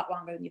caffeine is a lot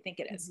longer than you think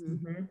it is.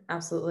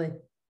 Absolutely.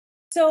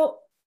 So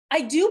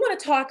I do want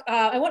to talk,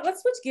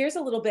 let's switch gears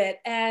a little bit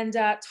and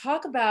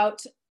talk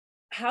about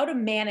how to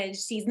manage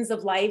seasons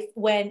of life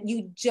when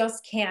you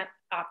just can't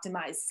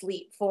optimize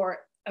sleep for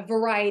a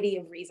variety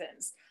of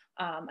reasons.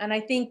 And I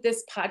think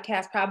this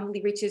podcast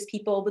probably reaches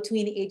people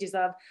between the ages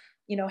of,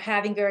 you know,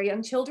 having very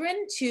young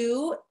children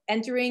to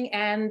entering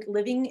and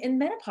living in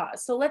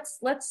menopause. So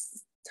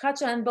let's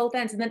touch on both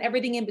ends, and then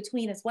everything in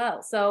between as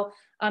well. So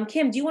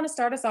Kim, do you want to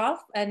start us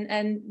off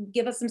and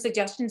give us some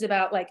suggestions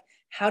about like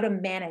how to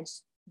manage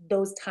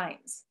those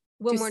times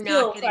when we're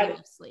not getting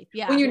enough sleep?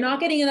 Yeah. When you're not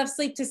getting enough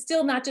sleep, to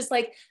still not just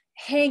like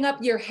hang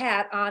up your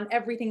hat on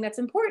everything that's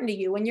important to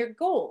you and your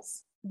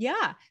goals.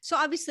 Yeah. So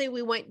obviously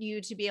we want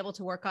you to be able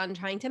to work on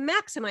trying to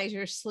maximize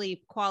your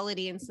sleep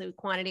quality and sleep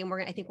quantity. And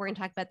I think we're going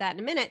to talk about that in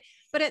a minute,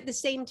 but at the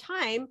same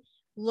time,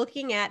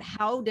 looking at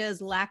how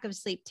does lack of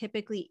sleep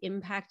typically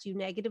impact you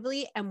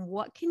negatively, and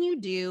what can you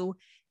do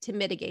to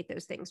mitigate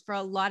those things? For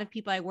a lot of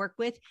people I work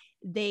with,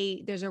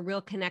 there's a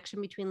real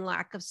connection between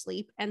lack of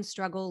sleep and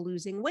struggle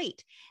losing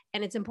weight.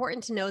 And it's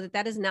important to know that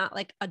that is not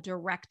like a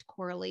direct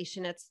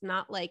correlation. It's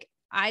not like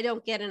I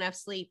don't get enough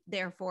sleep,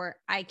 therefore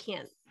I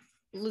can't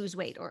lose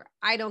weight, or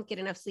I don't get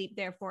enough sleep,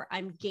 therefore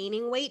I'm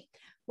gaining weight.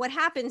 What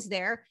happens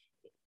there?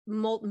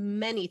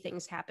 Many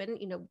things happen.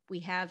 You know, we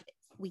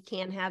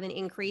can have an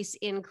increase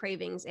in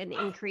cravings, an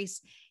increase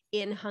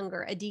in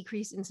hunger, a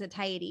decrease in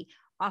satiety,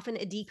 often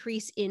a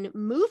decrease in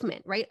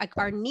movement, right? Like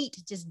our NEAT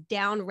just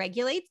down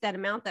regulates that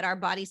amount that our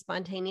body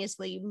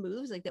spontaneously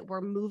moves, like that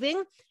we're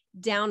moving,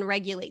 down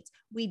regulates.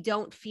 We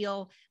don't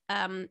feel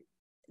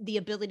the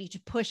ability to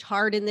push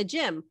hard in the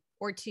gym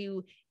or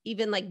to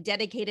even like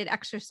dedicated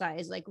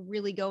exercise, like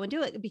really go and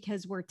do it,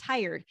 because we're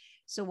tired.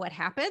 So what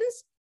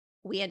happens?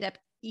 We end up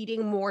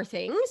eating more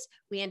things.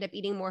 We end up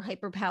eating more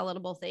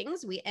hyperpalatable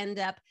things. We end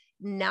up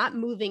not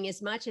moving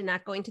as much and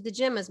not going to the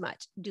gym as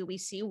much. Do we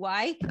see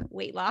why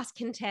weight loss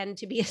can tend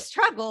to be a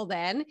struggle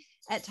then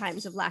at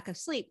times of lack of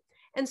sleep?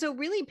 And so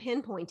really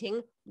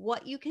pinpointing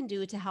what you can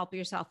do to help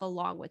yourself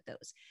along with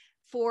those.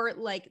 For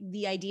like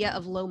the idea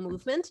of low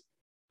movement,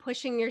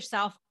 pushing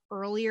yourself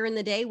earlier in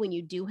the day when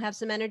you do have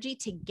some energy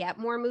to get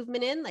more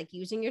movement in, like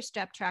using your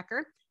step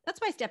tracker.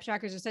 That's why step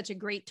trackers are such a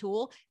great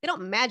tool. They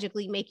don't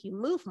magically make you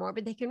move more,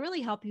 but they can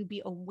really help you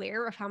be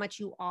aware of how much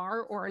you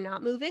are or are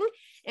not moving.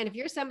 And if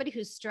you're somebody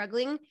who's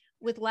struggling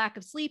with lack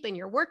of sleep and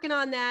you're working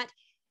on that,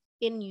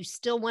 and you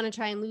still want to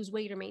try and lose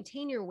weight or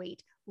maintain your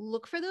weight,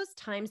 look for those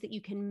times that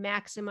you can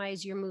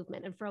maximize your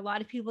movement. And for a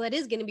lot of people, that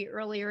is going to be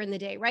earlier in the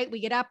day, right? We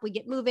get up, we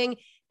get moving,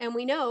 and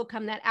we know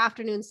come that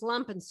afternoon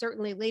slump, and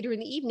certainly later in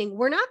the evening,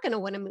 we're not going to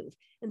want to move.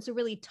 And so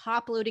really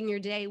top loading your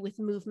day with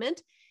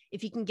movement.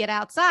 If you can get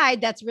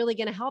outside, that's really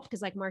going to help,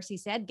 because like Marcy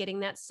said,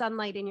 getting that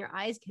sunlight in your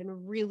eyes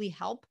can really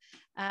help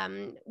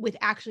with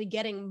actually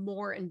getting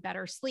more and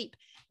better sleep.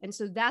 And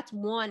so that's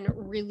one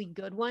really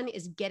good one,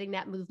 is getting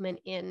that movement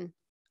in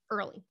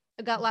early.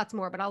 I've got lots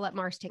more, but I'll let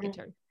Mars take a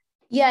turn.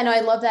 Yeah, no,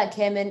 I love that,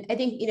 Kim. And I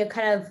think,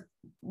 kind of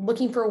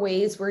looking for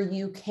ways where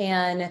you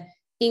can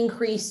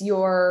increase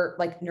your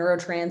like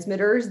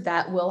neurotransmitters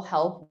that will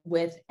help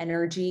with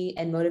energy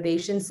and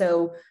motivation.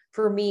 So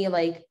for me,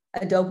 like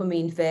a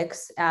dopamine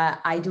fix,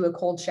 I do a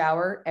cold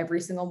shower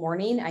every single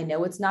morning. I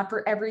know it's not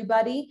for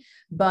everybody,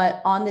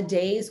 but on the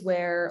days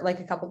where, like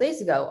a couple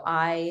days ago,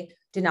 I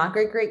did not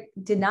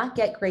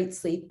get great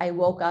sleep. I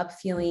woke up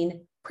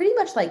feeling pretty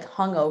much like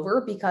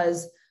hungover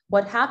because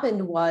what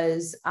happened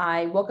was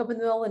I woke up in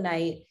the middle of the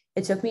night.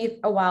 It took me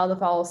a while to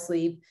fall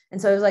asleep.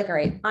 And so I was like, all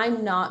right,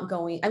 I'm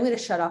going to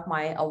shut off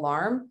my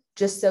alarm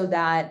just so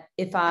that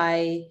if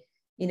I,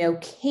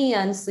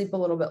 can sleep a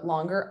little bit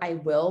longer, I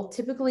will.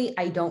 Typically,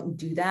 I don't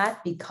do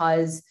that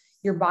because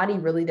your body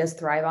really does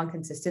thrive on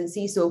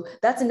consistency. So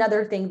that's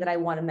another thing that I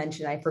want to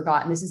mention. I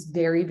forgot, and this is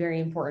very, very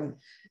important.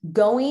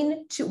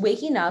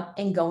 Waking up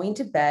and going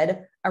to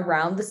bed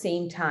around the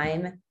same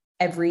time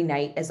every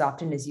night as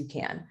often as you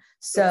can.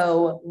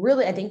 So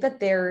really, I think that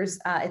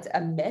it's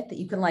a myth that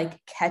you can like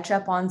catch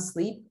up on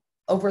sleep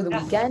over the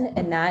weekend.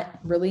 And that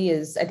really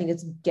is, I think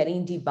it's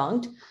getting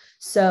debunked.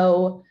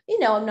 So,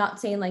 I'm not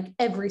saying like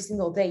every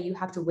single day you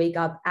have to wake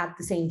up at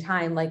the same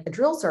time, like a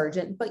drill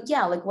sergeant, but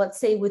yeah, like let's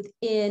say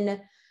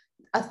within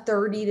a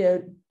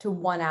 30 to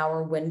 1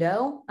 hour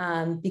window,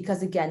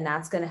 because again,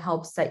 that's going to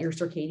help set your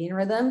circadian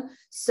rhythm.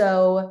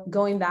 So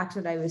going back to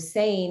what I was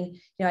saying,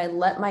 I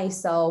let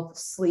myself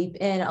sleep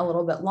in a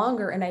little bit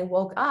longer and I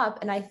woke up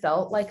and I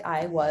felt like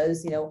I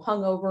was,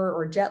 hungover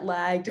or jet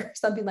lagged or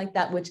something like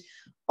that, which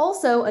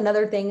also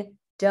another thing,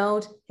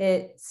 don't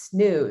hit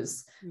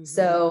snooze. Mm-hmm.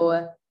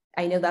 So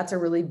I know that's a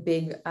really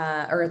big,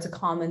 or it's a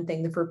common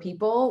thing for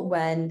people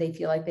when they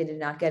feel like they did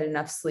not get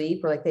enough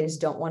sleep or like they just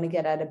don't want to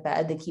get out of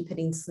bed, they keep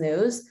hitting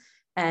snooze.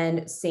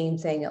 And same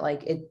thing,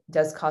 like it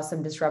does cause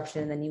some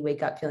disruption and then you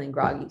wake up feeling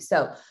groggy.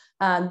 So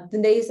the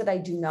days that I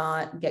do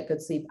not get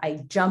good sleep, I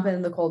jump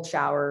in the cold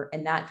shower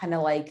and that kind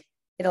of like,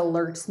 it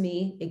alerts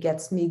me, it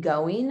gets me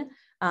going.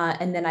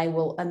 And then I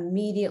will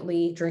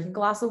immediately drink a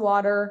glass of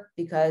water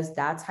because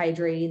that's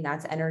hydrating,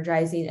 that's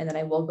energizing. And then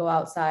I will go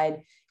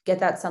outside, get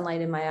that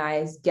sunlight in my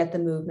eyes, get the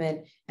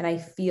movement. And I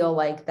feel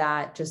like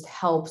that just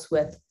helps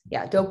with,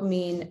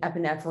 dopamine,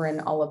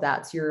 epinephrine, all of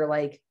that. So you're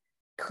like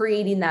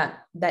creating that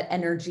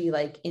energy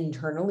like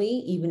internally,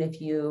 even if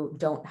you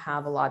don't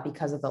have a lot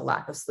because of the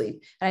lack of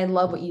sleep. And I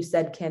love what you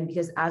said, Kim,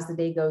 because as the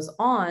day goes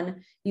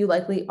on, you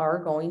likely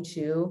are going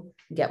to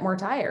get more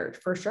tired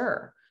for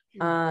sure.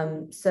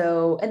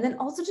 So, and then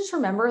also just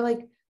remember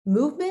like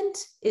movement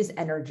is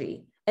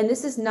energy. And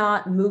this is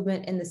not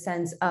movement in the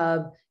sense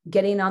of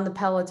getting on the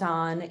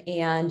Peloton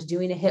and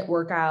doing a HIIT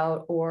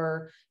workout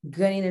or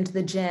getting into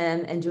the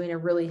gym and doing a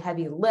really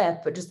heavy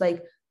lift, but just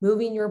like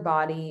moving your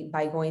body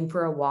by going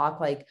for a walk.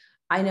 Like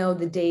I know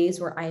the days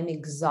where I'm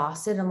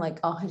exhausted, I'm like,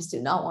 oh, I just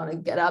do not want to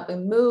get up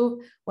and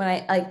move. When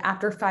I like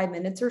after 5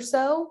 minutes or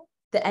so,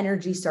 the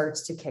energy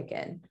starts to kick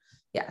in.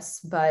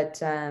 Yes.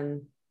 But I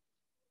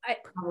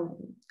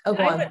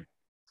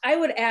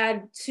would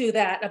add to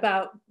that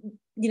about,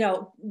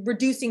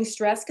 reducing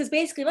stress. Cause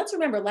basically let's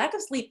remember lack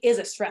of sleep is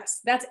a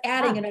stress. That's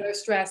adding another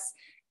stress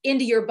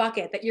into your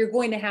bucket that you're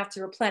going to have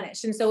to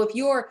replenish. And so if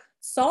your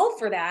solve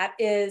for that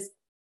is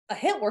a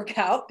HIIT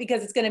workout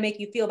because it's going to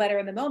make you feel better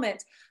in the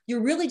moment,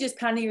 you're really just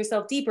pounding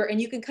yourself deeper. And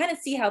you can kind of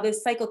see how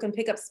this cycle can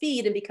pick up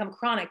speed and become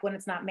chronic when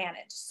it's not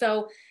managed.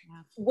 So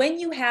when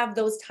you have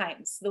those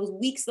times, those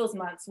weeks, those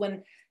months,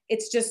 when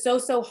it's just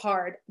so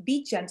hard,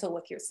 be gentle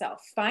with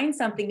yourself. Find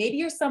something. Maybe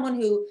you're someone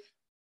who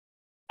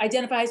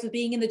identifies with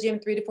being in the gym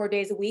 3 to 4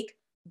 days a week,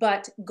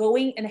 but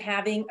going and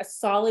having a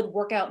solid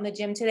workout in the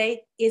gym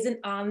today isn't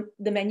on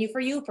the menu for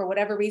you for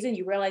whatever reason.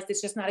 You realize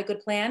it's just not a good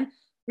plan.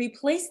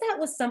 Replace that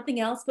with something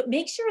else, but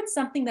make sure it's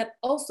something that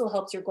also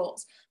helps your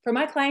goals. For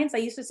my clients, I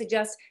used to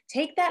suggest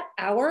take that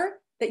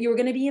hour that you were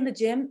going to be in the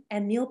gym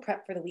and meal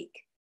prep for the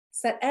week.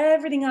 Set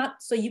everything up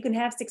so you can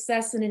have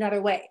success in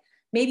another way.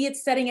 Maybe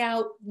it's setting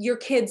out your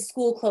kids'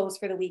 school clothes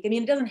for the week. I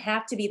mean, it doesn't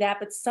have to be that,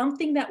 but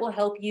something that will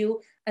help you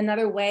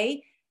another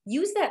way.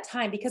 Use that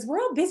time because we're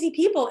all busy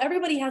people.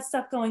 Everybody has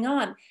stuff going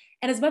on.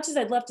 And as much as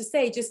I'd love to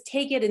say, just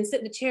take it and sit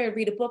in a chair and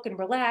read a book and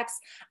relax,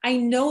 I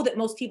know that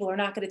most people are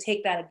not going to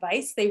take that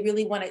advice. They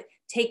really want to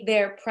take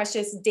their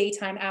precious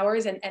daytime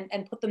hours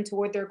and put them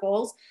toward their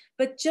goals.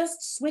 But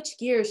just switch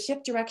gears,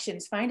 shift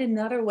directions, find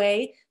another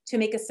way to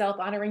make a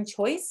self-honoring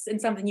choice and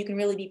something you can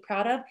really be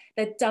proud of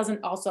that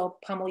doesn't also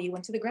pummel you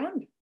into the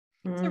ground.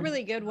 It's a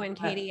really good one,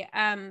 Katie.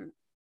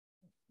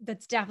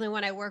 That's definitely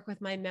one I work with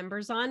my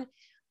members on.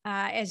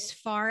 As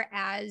far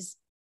as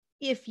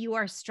if you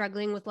are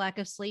struggling with lack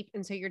of sleep,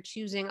 and so you're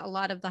choosing a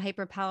lot of the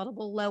hyperpalatable,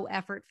 low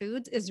effort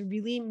foods, is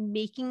really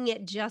making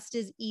it just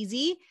as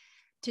easy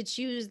to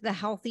choose the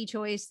healthy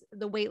choice,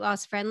 the weight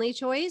loss friendly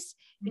choice,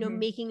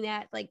 making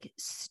that like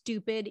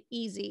stupid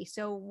easy.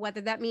 So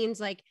whether that means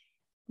like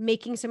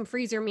making some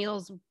freezer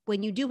meals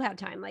when you do have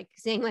time, like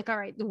saying like, all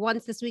right,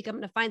 once this week, I'm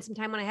going to find some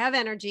time when I have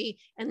energy.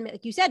 And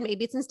like you said,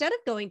 maybe it's instead of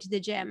going to the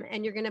gym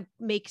and you're going to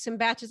make some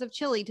batches of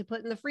chili to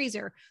put in the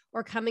freezer,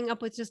 or coming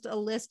up with just a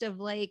list of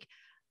like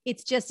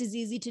it's just as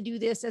easy to do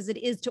this as it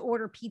is to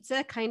order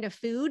pizza kind of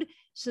food,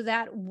 so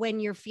that when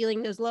you're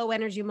feeling those low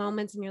energy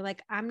moments and you're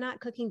like, I'm not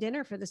cooking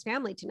dinner for this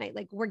family tonight,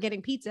 like we're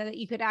getting pizza, that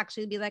you could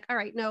actually be like, all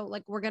right, no,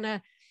 like we're going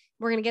to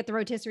get the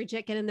rotisserie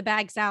chicken and the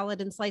bag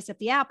salad and slice up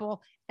the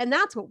apple. And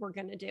that's what we're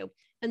going to do.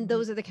 And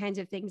those are the kinds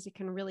of things that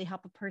can really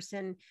help a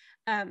person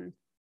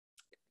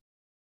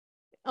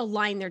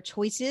align their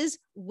choices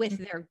with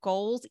their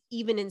goals,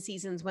 even in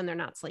seasons when they're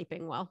not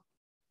sleeping well.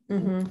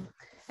 Mm-hmm.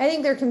 I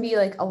think there can be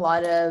like a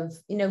lot of,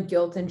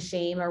 guilt and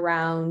shame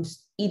around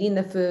eating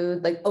the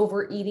food, like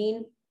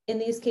overeating in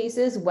these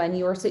cases when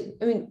you are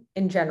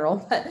in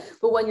general, but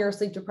when you're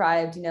sleep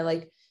deprived,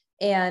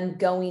 and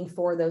going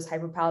for those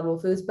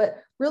hyperpalatable foods. But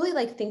really,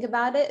 like, think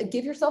about it,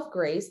 give yourself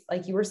grace,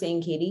 like you were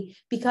saying, Katie,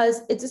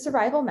 because it's a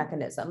survival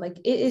mechanism. Like,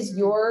 it is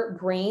your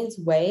brain's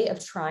way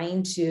of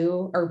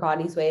or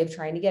body's way of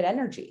trying to get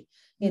energy,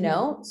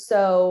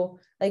 So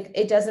like,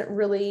 it doesn't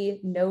really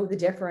know the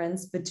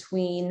difference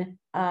between,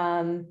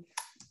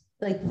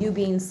 like you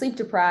being sleep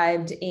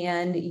deprived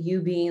and you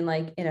being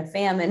like in a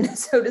famine,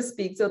 so to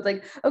speak. So it's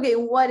like, okay,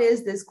 what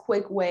is this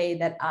quick way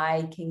that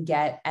I can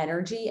get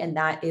energy? And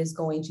that is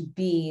going to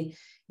be,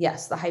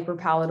 yes, the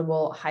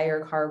hyperpalatable,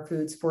 higher carb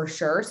foods for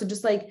sure. So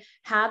just like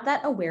have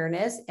that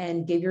awareness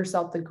and give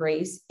yourself the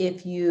grace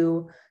if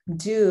you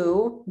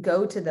do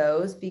go to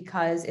those,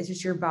 because it's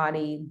just your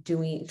body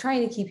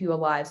trying to keep you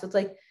alive. So it's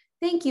like,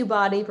 thank you,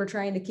 body, for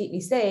trying to keep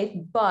me safe.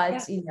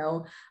 But,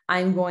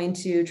 I'm going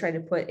to try to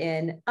put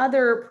in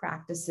other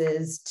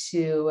practices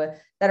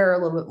that are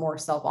a little bit more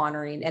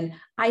self-honoring. And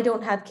I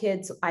don't have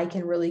kids, so I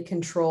can really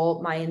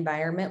control my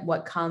environment,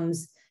 what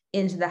comes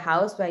into the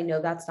house, but I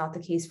know that's not the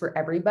case for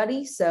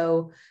everybody.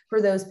 So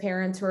for those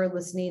parents who are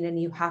listening and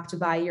you have to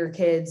buy your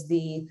kids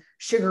the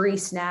sugary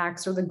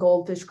snacks or the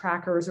goldfish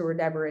crackers or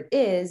whatever it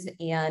is,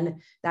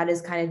 and that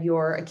is kind of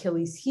your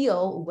Achilles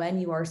heel when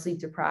you are sleep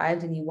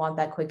deprived and you want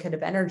that quick hit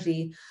of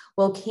energy,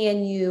 well,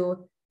 can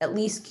you at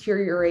least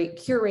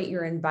curate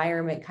your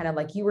environment, kind of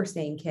like you were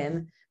saying,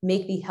 Kim,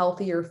 make the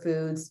healthier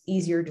foods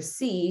easier to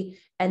see,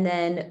 and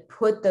then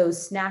put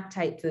those snack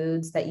type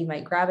foods that you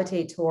might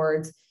gravitate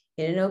towards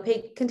in an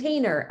opaque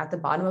container at the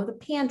bottom of the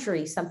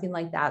pantry, something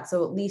like that.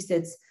 So at least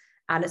it's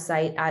out of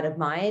sight, out of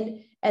mind,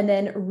 and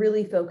then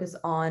really focus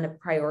on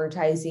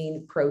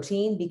prioritizing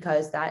protein,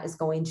 because that is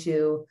going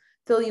to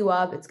fill you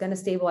up. It's going to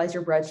stabilize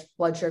your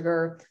blood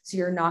sugar. So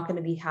you're not going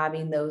to be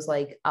having those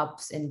like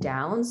ups and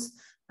downs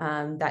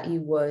that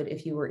you would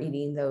if you were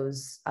eating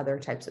those other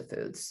types of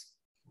foods.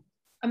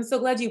 I'm so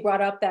glad you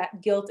brought up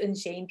that guilt and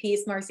shame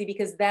piece, Marcy,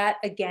 because that,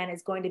 again,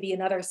 is going to be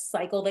another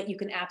cycle that you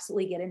can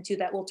absolutely get into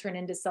that will turn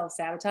into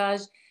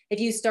self-sabotage.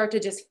 If you start to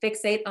just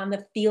fixate on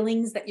the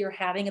feelings that you're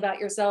having about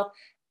yourself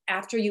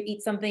after you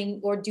eat something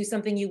or do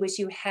something you wish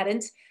you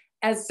hadn't,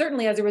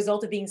 certainly as a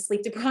result of being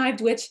sleep deprived,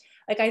 which,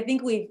 like, I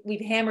think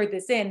we've hammered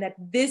this in, that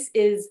this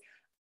is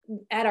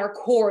at our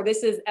core,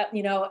 this is,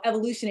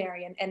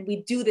 evolutionary. And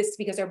we do this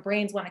because our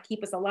brains want to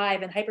keep us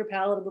alive, and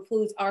hyperpalatable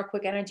foods are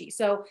quick energy.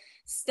 So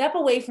step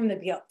away from the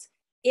guilt.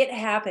 It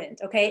happened.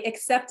 Okay.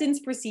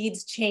 Acceptance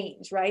precedes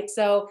change, right?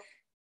 So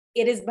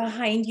it is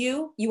behind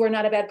you. You are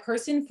not a bad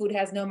person. Food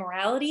has no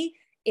morality.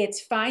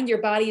 It's fine.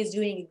 Your body is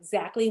doing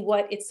exactly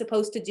what it's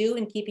supposed to do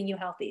and keeping you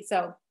healthy.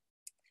 So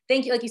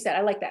thank you. Like you said,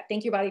 I like that.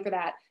 Thank your body for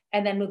that.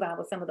 And then move on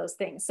with some of those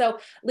things. So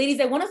ladies,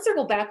 I want to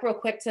circle back real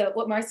quick to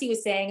what Marcy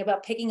was saying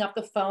about picking up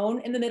the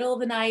phone in the middle of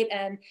the night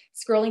and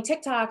scrolling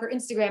TikTok or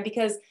Instagram,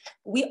 because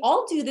we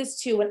all do this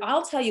too. And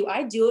I'll tell you,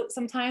 I do it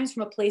sometimes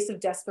from a place of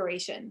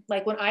desperation.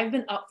 Like when I've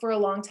been up for a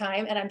long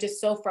time and I'm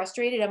just so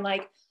frustrated, I'm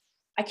like,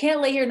 I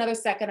can't lay here another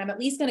second. I'm at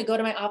least going to go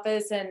to my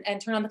office and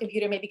turn on the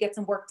computer, maybe get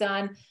some work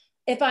done.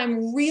 If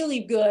I'm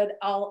really good,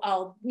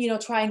 I'll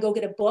try and go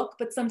get a book,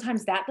 but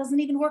sometimes that doesn't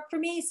even work for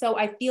me. So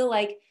I feel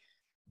like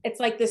it's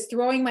like this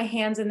throwing my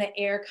hands in the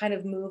air kind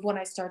of move when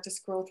I start to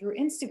scroll through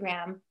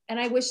Instagram. And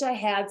I wish I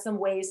had some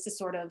ways to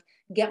sort of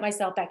get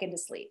myself back into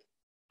sleep.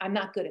 I'm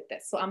not good at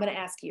this. So I'm going to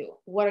ask you,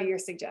 what are your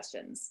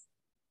suggestions?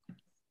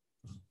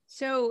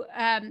 So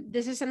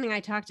this is something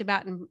I talked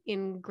about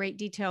in great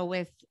detail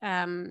with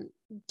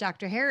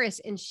Dr.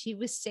 Harris. And she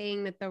was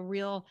saying that the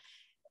real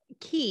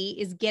key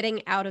is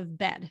getting out of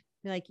bed.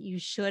 Like, you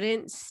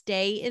shouldn't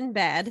stay in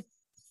bed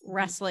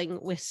wrestling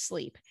with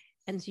sleep.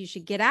 And so you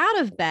should get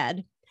out of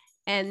bed.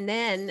 And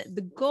then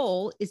the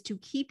goal is to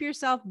keep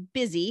yourself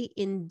busy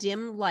in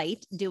dim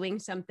light, doing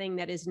something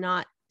that is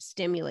not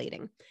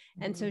stimulating.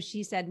 And so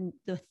she said,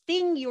 the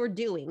thing you're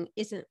doing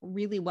isn't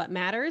really what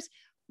matters.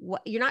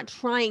 You're not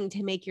trying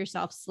to make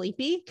yourself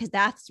sleepy, because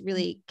that's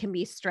really can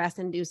be stress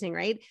inducing,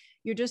 right?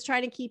 You're just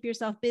trying to keep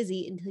yourself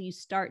busy until you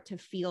start to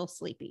feel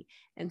sleepy.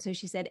 And so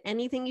she said,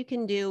 anything you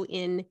can do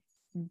in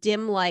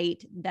dim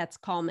light that's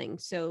calming.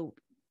 So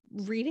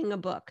reading a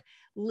book,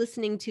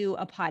 listening to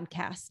a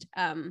podcast,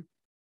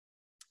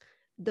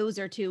 those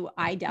are two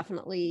I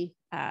definitely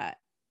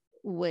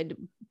would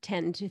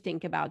tend to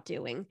think about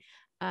doing.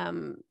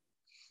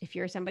 If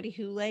you're somebody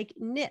who like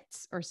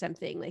knits or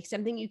something, like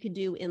something you could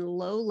do in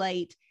low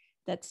light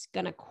that's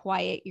going to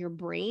quiet your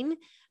brain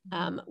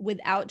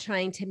without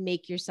trying to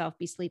make yourself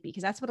be sleepy.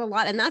 Because that's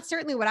and that's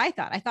certainly what I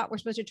thought. I thought we're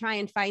supposed to try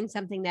and find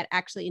something that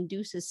actually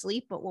induces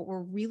sleep. But what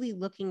we're really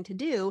looking to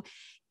do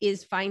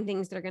is find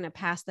things that are going to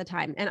pass the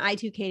time. And I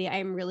too, Katie, I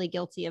am really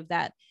guilty of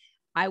that.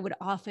 I would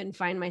often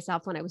find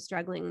myself when I was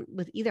struggling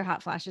with either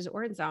hot flashes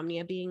or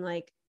insomnia being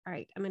like, all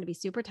right, I'm going to be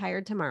super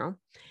tired tomorrow.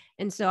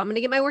 And so I'm going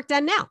to get my work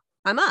done now.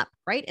 I'm up.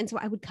 Right. And so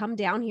I would come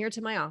down here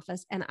to my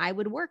office and I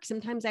would work.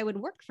 Sometimes I would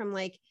work from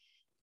like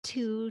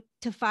 2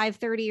 to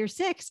 5:30 or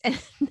 6 and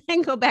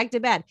then go back to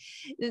bed.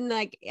 And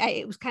like,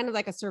 it was kind of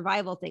like a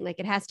survival thing. Like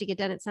it has to get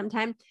done at some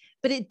time,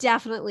 but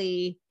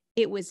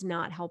it was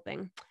not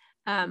helping.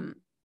 And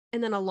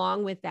then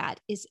along with that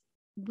is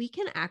we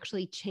can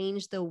actually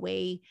change the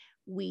way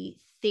we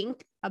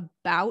think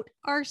about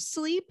our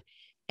sleep.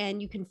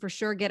 And you can for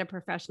sure get a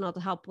professional to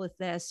help with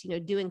this.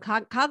 Doing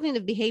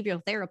cognitive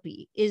behavioral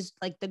therapy is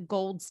like the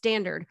gold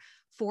standard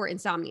for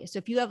insomnia. So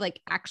if you have like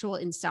actual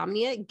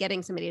insomnia,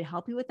 getting somebody to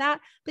help you with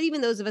that. But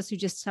even those of us who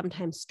just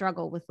sometimes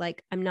struggle with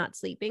like, I'm not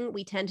sleeping,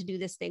 we tend to do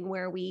this thing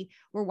where we're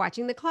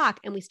watching the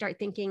clock and we start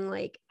thinking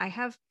like,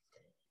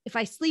 if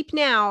I sleep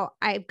now,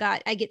 I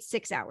get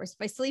 6 hours.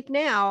 If I sleep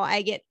now,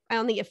 I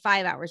only get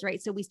 5 hours,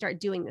 right? So we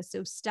start doing this.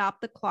 So stop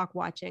the clock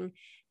watching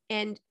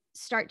and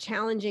start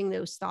challenging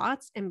those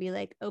thoughts and be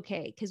like,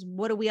 okay, because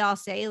what do we all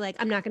say? Like,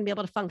 I'm not going to be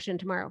able to function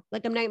tomorrow.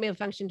 Like, I'm not going to be able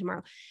to function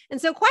tomorrow.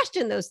 And so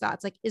question those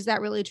thoughts. Like, is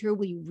that really true?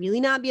 Will you really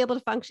not be able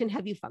to function?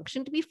 Have you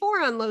functioned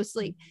before on low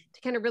sleep?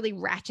 To kind of really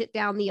ratchet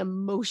down the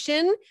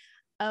emotion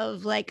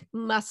of like,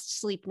 must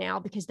sleep now,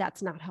 because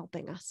that's not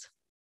helping us.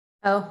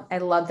 Oh, I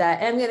love that.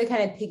 And I'm going to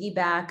kind of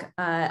piggyback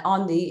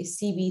on the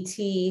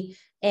CBT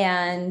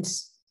and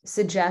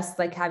suggest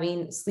like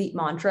having sleep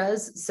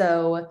mantras.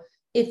 So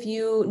if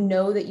you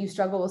know that you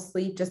struggle with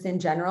sleep just in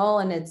general,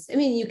 and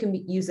you can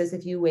use this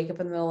if you wake up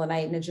in the middle of the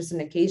night and it's just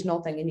an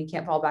occasional thing and you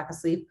can't fall back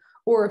asleep,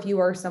 or if you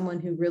are someone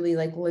who really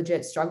like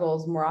legit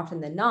struggles more often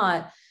than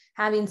not,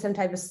 having some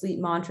type of sleep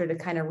mantra to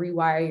kind of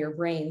rewire your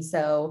brain.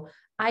 So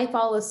I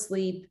fall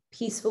asleep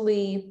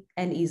peacefully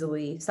and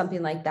easily,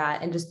 something like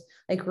that. And just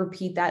like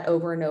repeat that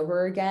over and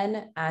over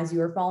again as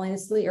you are falling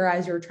asleep or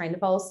as you're trying to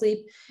fall asleep.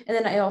 And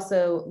then I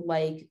also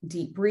like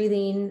deep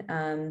breathing.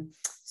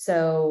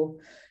 So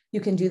you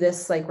can do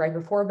this like right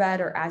before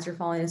bed or as you're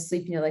falling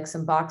asleep, like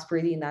some box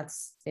breathing.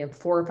 That's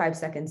 4 or 5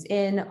 seconds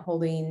in,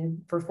 holding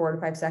for 4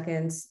 to 5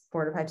 seconds,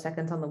 4 to 5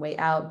 seconds on the way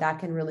out. That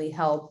can really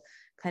help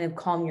kind of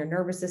calm your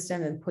nervous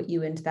system and put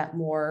you into that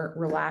more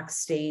relaxed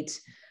state.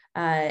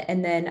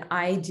 And then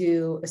I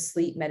do a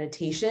sleep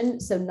meditation.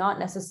 So not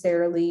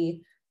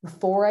necessarily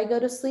before I go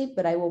to sleep,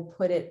 but I will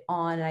put it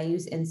on, and I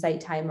use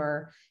Insight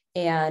Timer,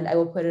 and I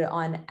will put it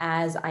on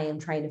as I am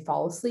trying to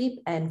fall asleep.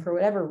 And for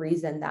whatever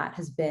reason, that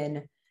has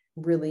been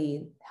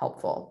really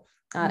helpful.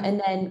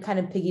 And then kind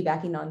of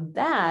piggybacking on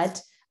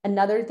that,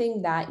 another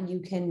thing that you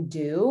can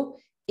do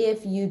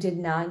if you did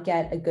not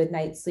get a good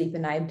night's sleep,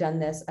 and I've done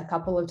this a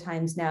couple of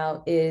times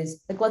now,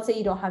 is like, let's say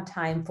you don't have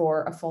time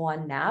for a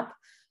full-on nap,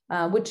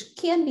 which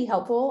can be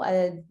helpful.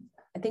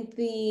 I think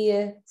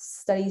the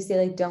studies say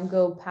like don't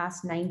go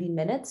past 90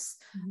 minutes.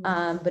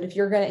 But if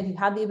you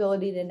have the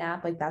ability to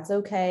nap, like that's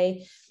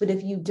okay. But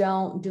if you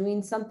don't,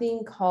 doing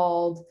something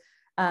called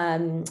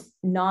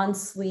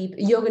non-sleep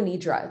yoga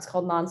nidra, it's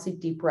called non-sleep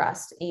deep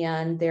rest.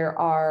 And there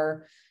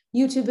are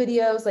YouTube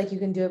videos, like you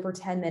can do it for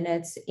 10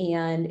 minutes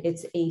and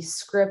it's a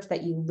script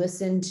that you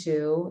listen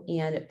to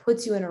and it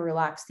puts you in a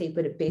relaxed state,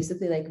 but it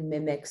basically like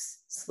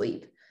mimics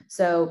sleep.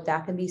 So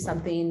that can be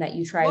something that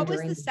you try. What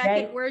was the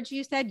second word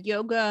you said?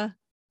 Yoga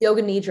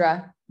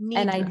nidra,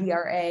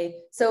 Nidra.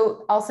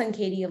 So I'll send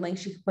Katie a link.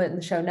 She can put it in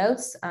the show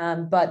notes.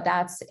 But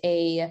that's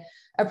a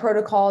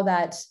protocol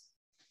that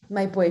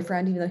my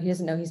boyfriend, even though he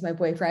doesn't know he's my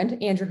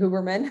boyfriend, Andrew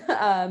Huberman,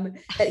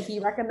 that he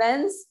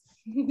recommends.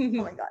 Oh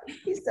my God,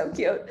 he's so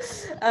cute.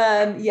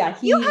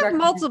 You have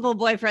multiple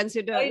boyfriends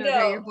who don't know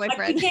they're your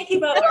boyfriend. You can't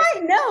keep up. I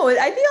know.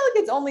 I feel like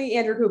it's only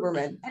Andrew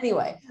Huberman.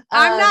 Anyway,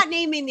 I'm not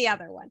naming the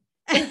other one.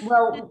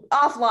 Well,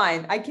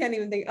 offline, I can't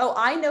even think. Oh,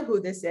 I know who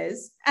this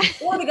is.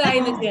 Or the guy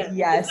in the gym.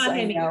 Yes,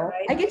 I know. Either,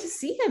 right? I get to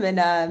see him in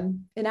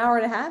an hour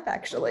and a half.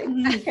 Actually,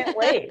 I can't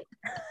wait.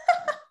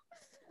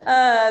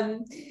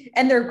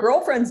 And their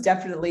girlfriends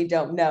definitely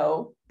don't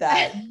know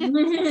that.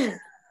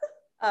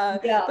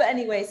 But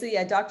anyway, so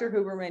yeah, Dr.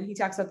 Huberman, he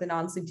talks about the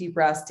non-sleep deep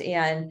rest,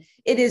 and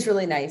it is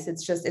really nice.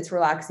 It's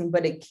relaxing,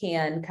 but it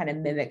can kind of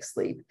mimic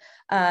sleep.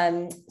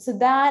 So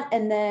that,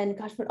 and then,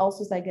 gosh, what else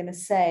was I going to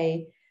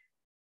say?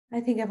 I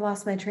think I've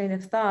lost my train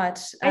of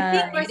thought. I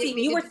think, Marcy,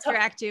 you were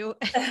distract you.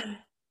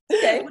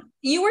 Okay.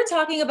 You were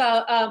talking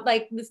about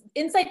like this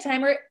Insight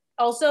Timer.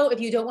 Also, if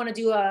you don't want to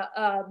do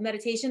a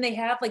meditation, they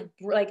have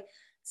like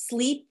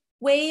sleep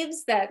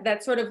waves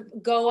that sort of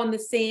go on the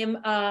same.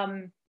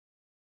 I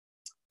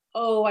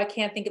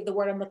can't think of the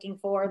word I'm looking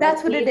for.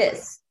 That's what it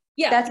is.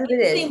 Yeah, that's what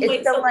it is.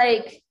 It's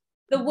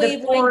the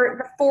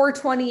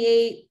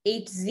 428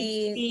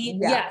 HZ.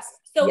 Yes.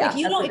 So if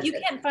you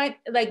can't find,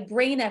 like,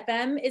 Brain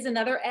FM is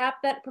another app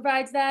that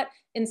provides that.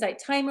 Insight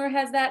Timer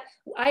has that.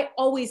 I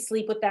always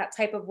sleep with that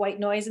type of white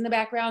noise in the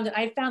background. And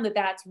I found that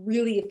that's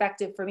really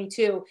effective for me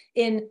too,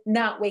 in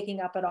not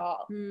waking up at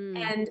all.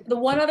 And the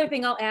one other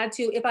thing I'll add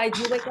to, if I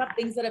do wake up,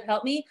 things that have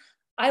helped me,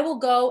 I will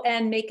go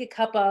and make a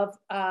cup of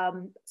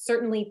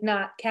certainly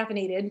not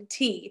caffeinated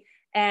tea.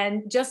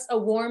 And just a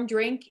warm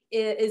drink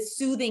is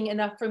soothing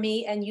enough for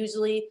me, and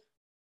usually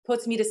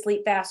puts me to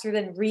sleep faster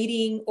than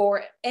reading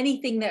or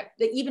anything that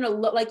even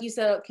like you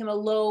said, Kim, a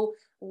low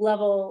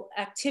level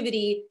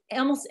activity,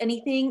 almost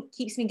anything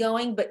keeps me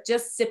going, but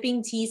just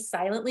sipping tea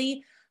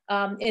silently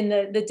in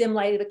the dim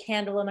light of a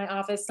candle in my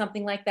office,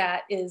 something like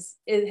that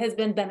it has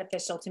been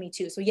beneficial to me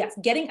too. So yes,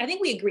 I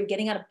think we agree,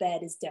 getting out of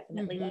bed is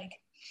definitely like,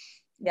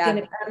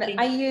 yeah.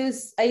 I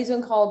use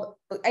one called,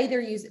 I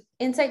either use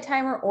Insight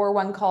Timer or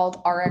one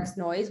called RX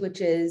Noise, which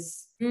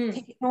is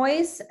pink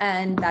noise,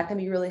 and that can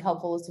be really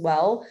helpful as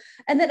well.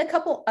 And then a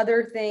couple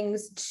other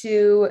things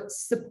to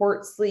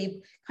support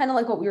sleep, kind of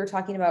like what we were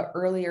talking about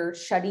earlier,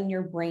 shutting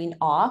your brain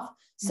off.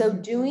 So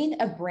doing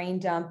a brain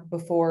dump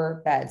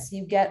before bed. So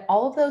you get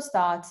all of those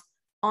thoughts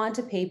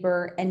onto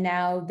paper, and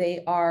now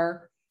they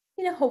are,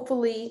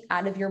 hopefully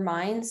out of your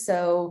mind.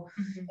 So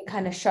it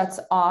kind of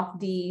shuts off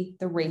the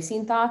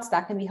racing thoughts.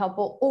 That can be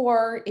helpful.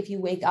 Or if you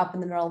wake up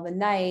in the middle of the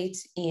night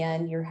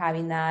and you're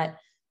having that,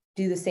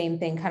 do the same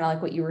thing, kind of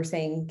like what you were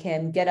saying,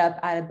 Kim, get up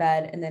out of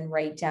bed and then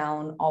write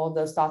down all of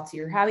those thoughts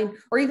you're having,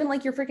 or even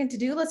like your freaking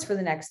to-do list for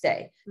the next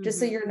day, just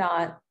so you're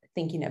not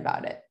thinking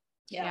about it.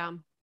 Yeah.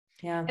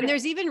 And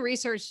there's even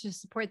research to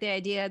support the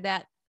idea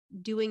that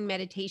doing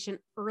meditation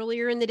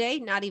earlier in the day,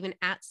 not even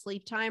at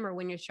sleep time or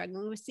when you're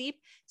struggling with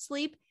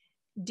sleep,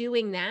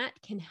 doing that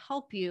can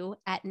help you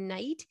at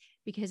night,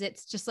 because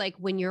it's just like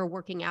when you're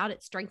working out,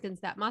 it strengthens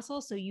that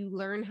muscle. So you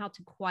learn how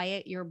to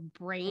quiet your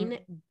brain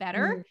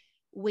better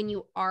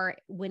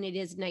when it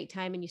is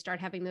nighttime and you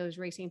start having those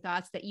racing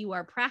thoughts, that you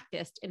are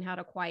practiced in how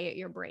to quiet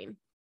your brain.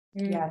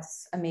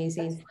 Yes.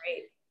 Amazing. That's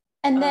great.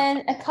 And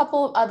then a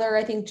couple of other,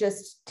 I think,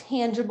 just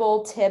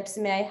tangible tips.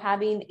 I mean,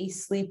 having a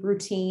sleep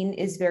routine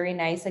is very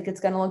nice. Like, it's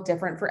going to look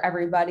different for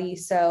everybody.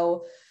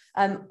 So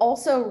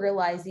also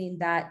realizing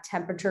that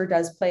temperature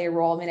does play a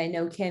role. I mean, I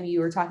know, Kim, you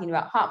were talking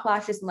about hot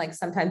flashes, and like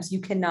sometimes you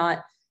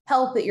cannot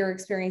help that you're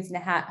experiencing a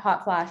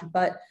hot flash,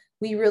 but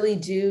we really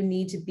do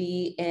need to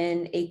be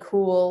in a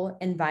cool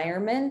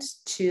environment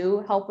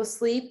to help with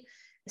sleep.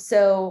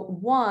 So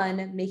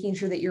one, making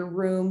sure that your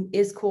room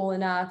is cool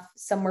enough,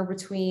 somewhere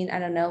between, I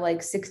don't know,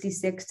 like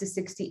 66 to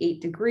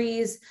 68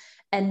 degrees,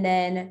 and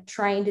then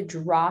trying to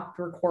drop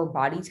your core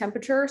body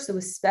temperature. So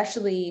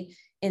especially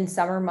in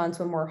summer months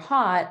when we're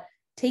hot,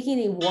 taking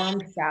a warm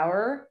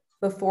shower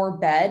before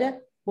bed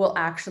will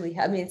actually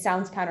help. I mean, it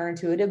sounds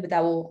counterintuitive, but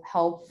that will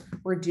help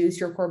reduce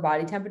your core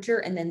body temperature.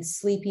 And then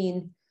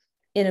sleeping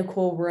in a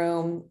cool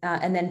room.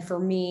 And then for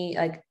me,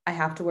 like, I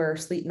have to wear a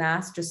sleep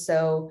mask just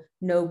so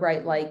no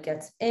bright light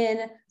gets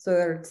in. So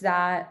whether it's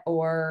that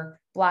or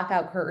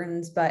blackout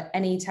curtains, but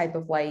any type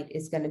of light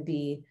is going to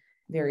be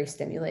very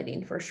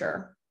stimulating for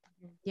sure.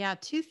 Yeah.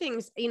 Two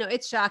things,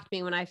 it shocked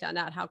me when I found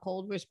out how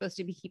cold we're supposed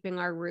to be keeping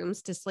our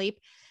rooms to sleep,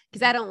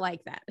 because I don't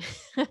like that.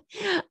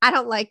 I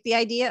don't like the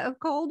idea of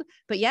cold,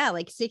 but yeah,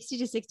 like 60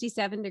 to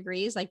 67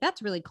 degrees, like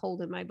that's really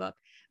cold in my book,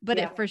 but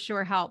it for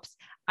sure helps.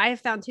 I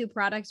have found 2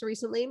 products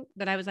recently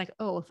that I was like,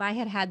 oh, if I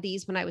had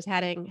these when I was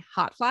having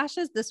hot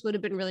flashes, this would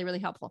have been really, really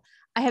helpful.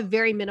 I have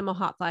very minimal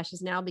hot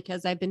flashes now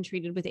because I've been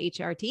treated with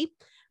HRT,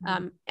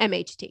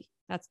 MHT.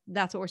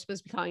 That's what we're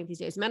supposed to be calling it these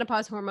days.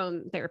 Menopause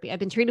hormone therapy. I've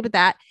been treated with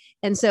that.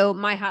 And so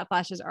my hot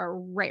flashes are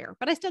rare,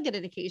 but I still get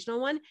an occasional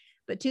one.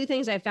 But 2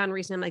 things I found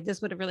recently, I'm like,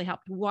 this would have really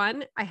helped.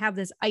 One, I have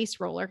this ice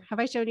roller. Have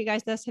I shown you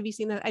guys this? Have you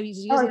seen that? I've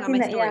used it on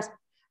my stories.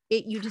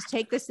 You just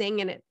take this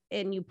thing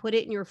and you put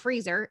it in your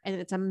freezer, and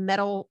it's a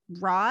metal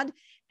rod.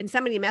 And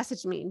somebody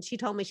messaged me and she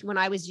told me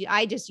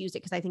I just use it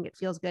because I think it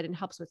feels good and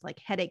helps with like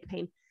headache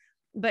pain.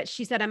 But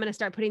she said, I'm going to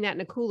start putting that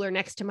in a cooler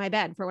next to my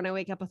bed for when I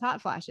wake up with hot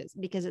flashes,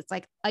 because it's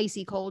like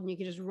icy cold and you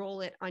can just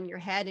roll it on your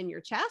head and your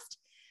chest.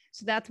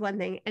 So that's one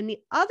thing. And the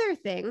other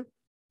thing,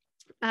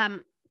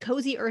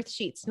 Cozy Earth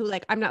sheets, who,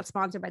 like, I'm not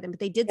sponsored by them, but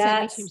they did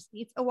send me some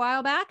sheets a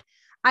while back.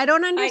 I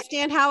don't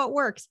understand how it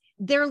works.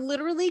 They're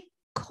literally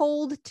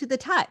cold to the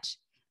touch.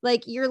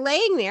 Like, you're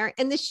laying there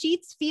and the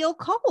sheets feel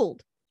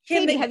cold.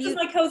 Kim, this is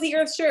my Cozy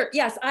Earth shirt.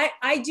 Yes,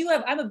 I do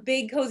have, I'm a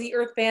big Cozy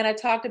Earth fan. I've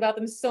talked about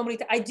them so many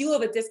times. I do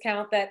have a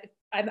discount that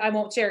I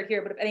won't share it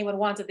here, but if anyone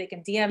wants it, they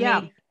can DM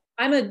me.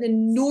 I'm an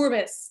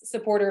enormous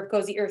supporter of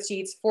Cozy Earth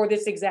sheets for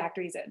this exact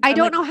reason. I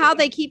don't know how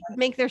they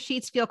make their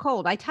sheets feel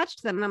cold. I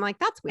touched them and I'm like,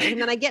 that's weird.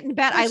 And then I get in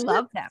bed. I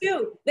love them.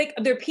 Dude, like,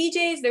 their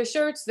PJs, their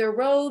shirts, their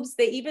robes,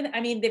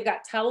 they've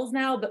got towels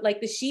now, but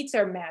like the sheets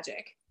are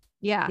magic.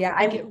 Yeah. Yeah.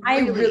 I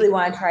really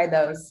want to try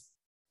those.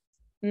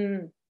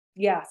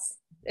 Yes.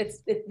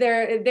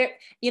 They're,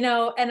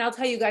 and I'll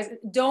tell you guys,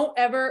 don't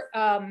ever,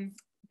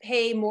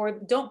 pay more.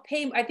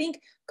 I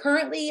think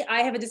currently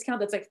I have a discount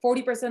that's like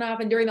 40% off.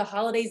 And during the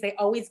holidays, they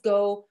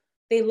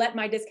let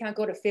my discount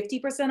go to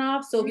 50%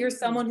 off. So if you're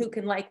someone who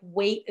can like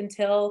wait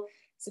until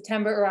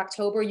September or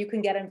October, you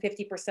can get them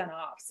 50%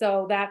 off.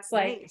 So that's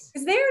like,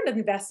 because they're an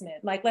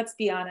investment. Like, let's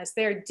be honest,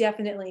 they're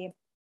definitely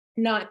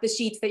not the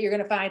sheets that you're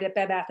going to find at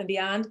Bed Bath &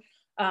 Beyond.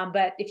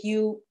 But if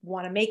you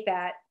want to make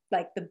that,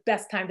 like, the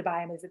best time to buy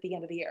them is at the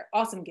end of the year.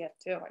 Awesome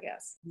gift too, I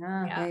guess.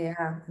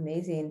 Yeah.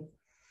 Amazing.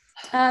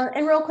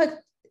 And real quick,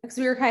 because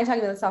we were kind of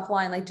talking about this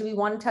offline, like, do we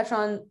want to touch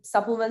on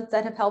supplements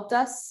that have helped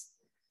us?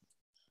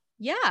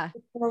 Yeah.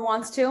 If someone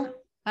wants to,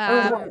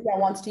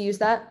 wants to use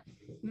that.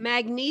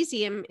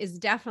 Magnesium is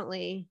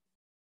definitely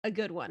a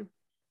good one.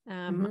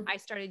 I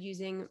started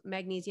using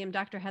magnesium.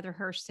 Dr. Heather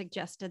Hirsch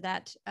suggested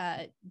that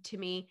to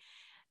me.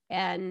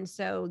 And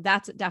so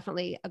that's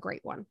definitely a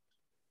great one.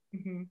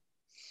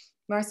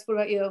 Marcy, what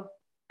about you?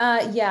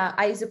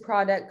 I use a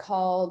product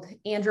called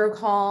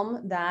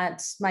Androcalm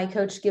that my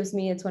coach gives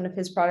me. It's one of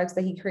his products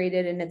that he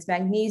created, and it's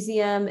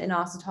magnesium,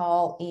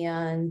 inositol,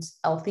 and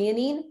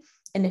L-theanine.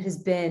 And it has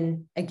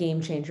been a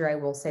game changer. I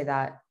will say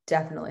that.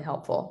 Definitely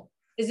helpful.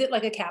 Is it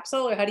like a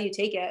capsule, or how do you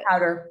take it?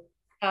 Powder.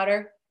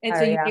 And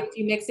so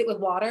you mix it with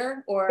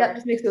water, or? Yeah,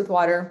 just mix it with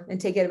water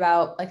and take it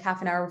about like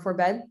half an hour before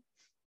bed.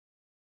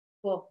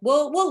 Well,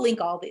 we'll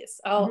link all these.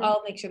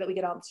 I'll make sure that we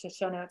get all the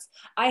show notes.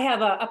 I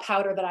have a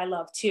powder that I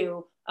love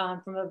too,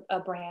 from a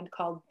brand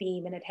called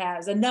Beam, and it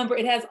has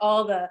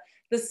all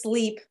the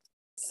sleep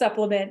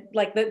supplement,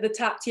 like the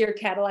top tier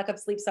Cadillac of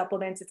sleep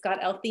supplements. It's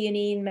got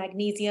L-theanine,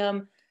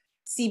 magnesium,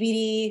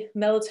 CBD,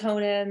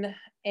 melatonin,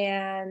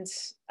 and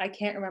I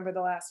can't remember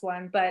the last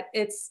one, but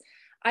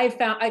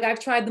I've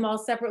tried them all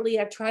separately.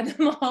 I've tried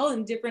them all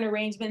in different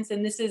arrangements.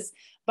 And this is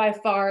by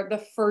far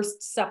the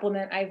first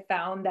supplement I've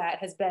found that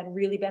has been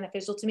really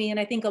beneficial to me. And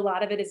I think a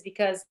lot of it is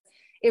because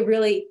it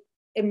really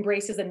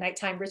embraces a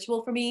nighttime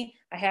ritual for me.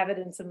 I have it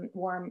in some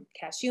warm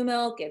cashew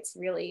milk. It's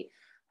really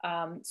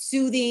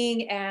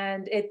soothing.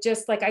 And it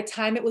just, like, I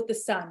time it with the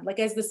sun. Like,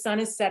 as the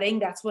sun is setting,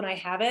 that's when I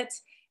have it.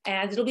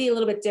 And it'll be a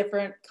little bit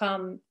different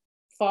come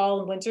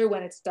fall and winter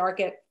when it's dark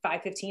at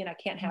 5:15. I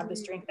can't have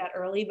this drink that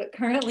early, but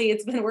currently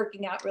it's been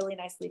working out really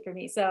nicely for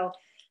me. So,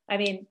 I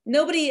mean,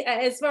 nobody,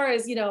 as far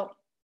as,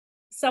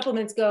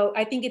 supplements go,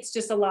 I think it's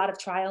just a lot of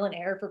trial and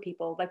error for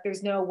people. Like,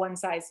 there's no one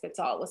size fits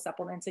all with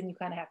supplements, and you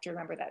kind of have to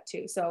remember that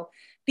too. So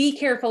be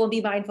careful and be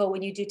mindful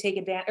when you do take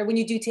advantage, or when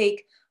you do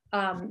take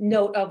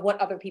note of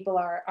what other people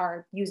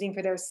are using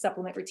for their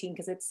supplement routine,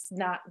 because it's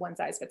not one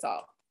size fits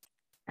all.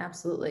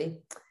 Absolutely.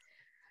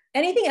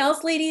 Anything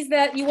else, ladies,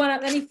 that you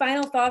want? Any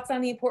final thoughts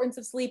on the importance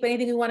of sleep?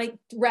 Anything we want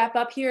to wrap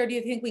up here? Or do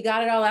you think we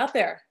got it all out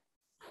there?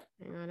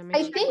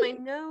 I think my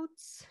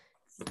notes.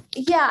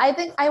 Yeah, I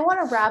think I want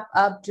to wrap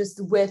up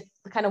just with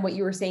kind of what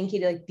you were saying,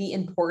 Katie, like the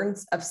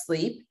importance of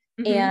sleep,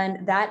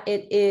 and that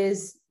it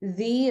is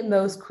the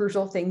most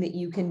crucial thing that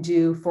you can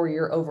do for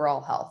your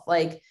overall health.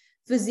 Like,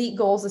 physique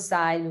goals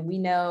aside, we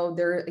know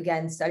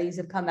again, studies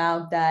have come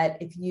out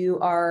that if you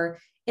are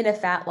in a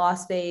fat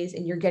loss phase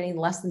and you're getting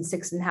less than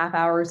 6.5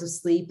 hours of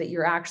sleep, that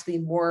you're actually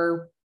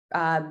more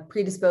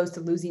predisposed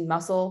to losing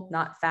muscle,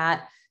 not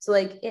fat. So,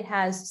 like, it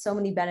has so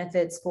many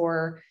benefits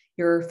for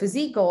your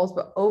physique goals,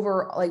 but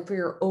for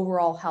your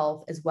overall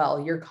health as well,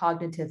 your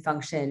cognitive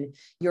function,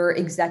 your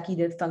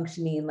executive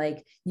functioning,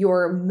 like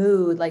your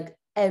mood, like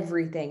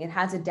everything. It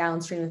has a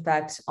downstream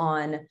effect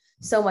on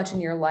so much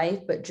in your life,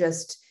 but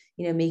just,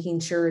 making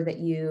sure that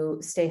you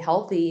stay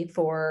healthy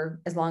for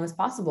as long as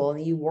possible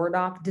and you ward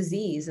off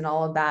disease and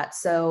all of that.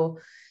 So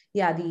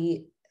yeah,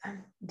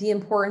 the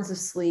importance of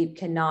sleep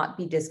cannot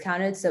be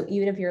discounted. So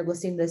even if you're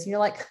listening to this and you're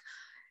like,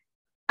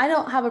 I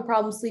don't have a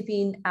problem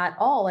sleeping at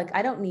all, like,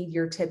 I don't need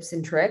your tips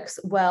and tricks.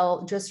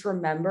 Well, just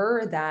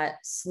remember that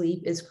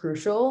sleep is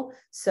crucial.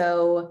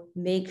 So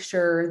make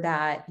sure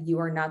that you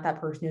are not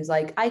that person who's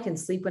like, I can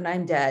sleep when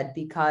I'm dead,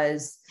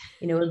 because,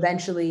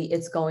 eventually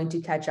it's going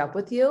to catch up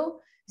with you.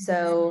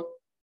 So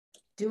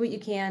do what you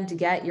can to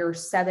get your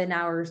 7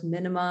 hours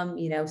minimum,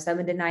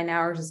 7 to 9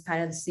 hours is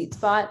kind of the sweet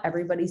spot.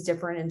 Everybody's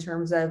different in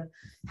terms of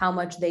how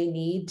much they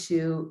need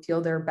to feel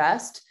their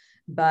best.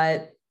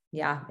 But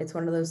yeah, it's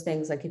one of those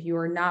things, like, if you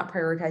are not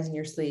prioritizing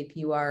your sleep,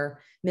 you are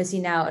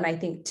missing out. And I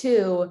think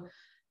too,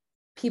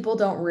 people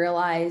don't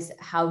realize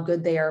how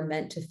good they are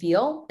meant to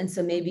feel. And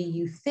so maybe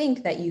you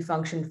think that you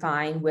function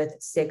fine with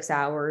 6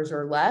 hours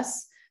or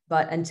less,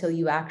 but until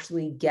you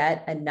actually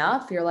get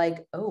enough, you're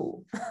like,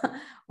 oh,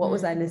 what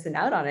was I missing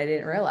out on? I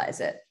didn't realize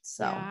it.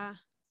 So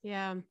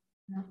yeah.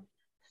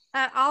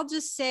 I'll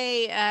just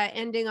say,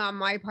 ending on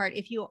my part,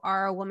 if you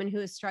are a woman who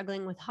is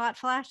struggling with hot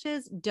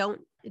flashes, don't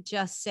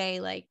just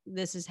say, like,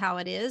 this is how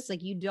it is.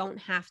 Like, you don't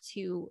have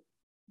to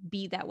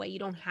be that way. You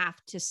don't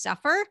have to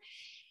suffer.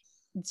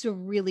 It's a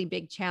really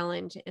big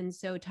challenge. And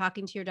so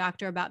talking to your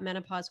doctor about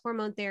menopause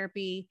hormone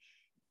therapy,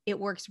 it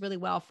works really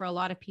well for a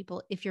lot of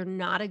people. If you're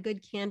not a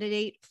good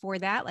candidate for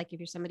that, like if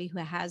you're somebody who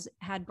has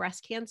had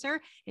breast cancer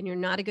and you're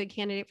not a good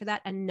candidate for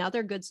that,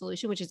 another good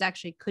solution, which is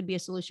actually could be a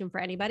solution for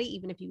anybody,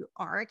 even if you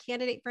are a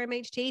candidate for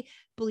MHT,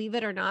 believe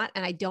it or not,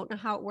 and I don't know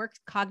how it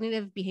works,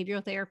 cognitive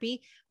behavioral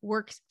therapy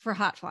works for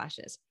hot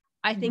flashes.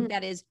 I think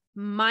that is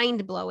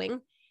mind-blowing.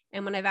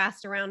 And when I've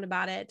asked around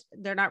about it,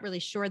 they're not really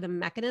sure the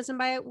mechanism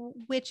by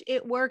which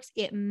it works.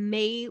 It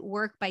may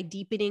work by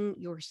deepening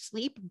your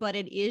sleep, but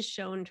it is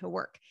shown to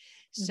work.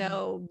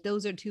 So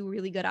those are two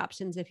really good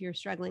options if you're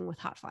struggling with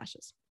hot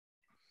flashes.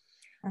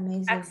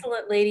 Amazing.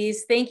 Excellent,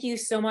 ladies. Thank you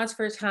so much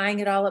for tying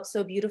it all up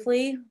so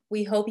beautifully.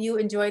 We hope you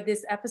enjoyed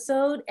this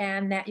episode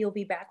and that you'll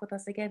be back with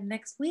us again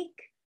next week.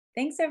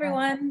 Thanks,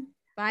 everyone.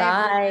 Bye.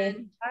 Bye.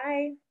 Everyone.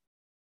 Bye.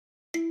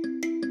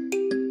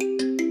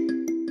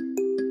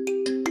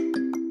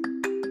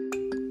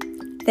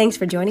 Thanks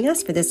for joining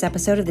us for this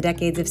episode of the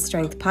Decades of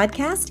Strength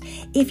podcast.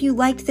 If you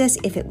liked this,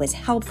 if it was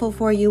helpful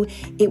for you,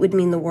 it would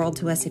mean the world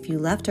to us if you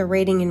left a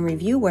rating and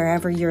review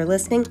wherever you're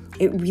listening.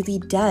 It really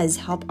does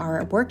help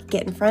our work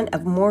get in front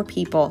of more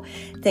people.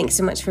 Thanks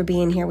so much for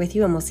being here with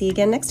you, and we'll see you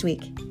again next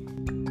week.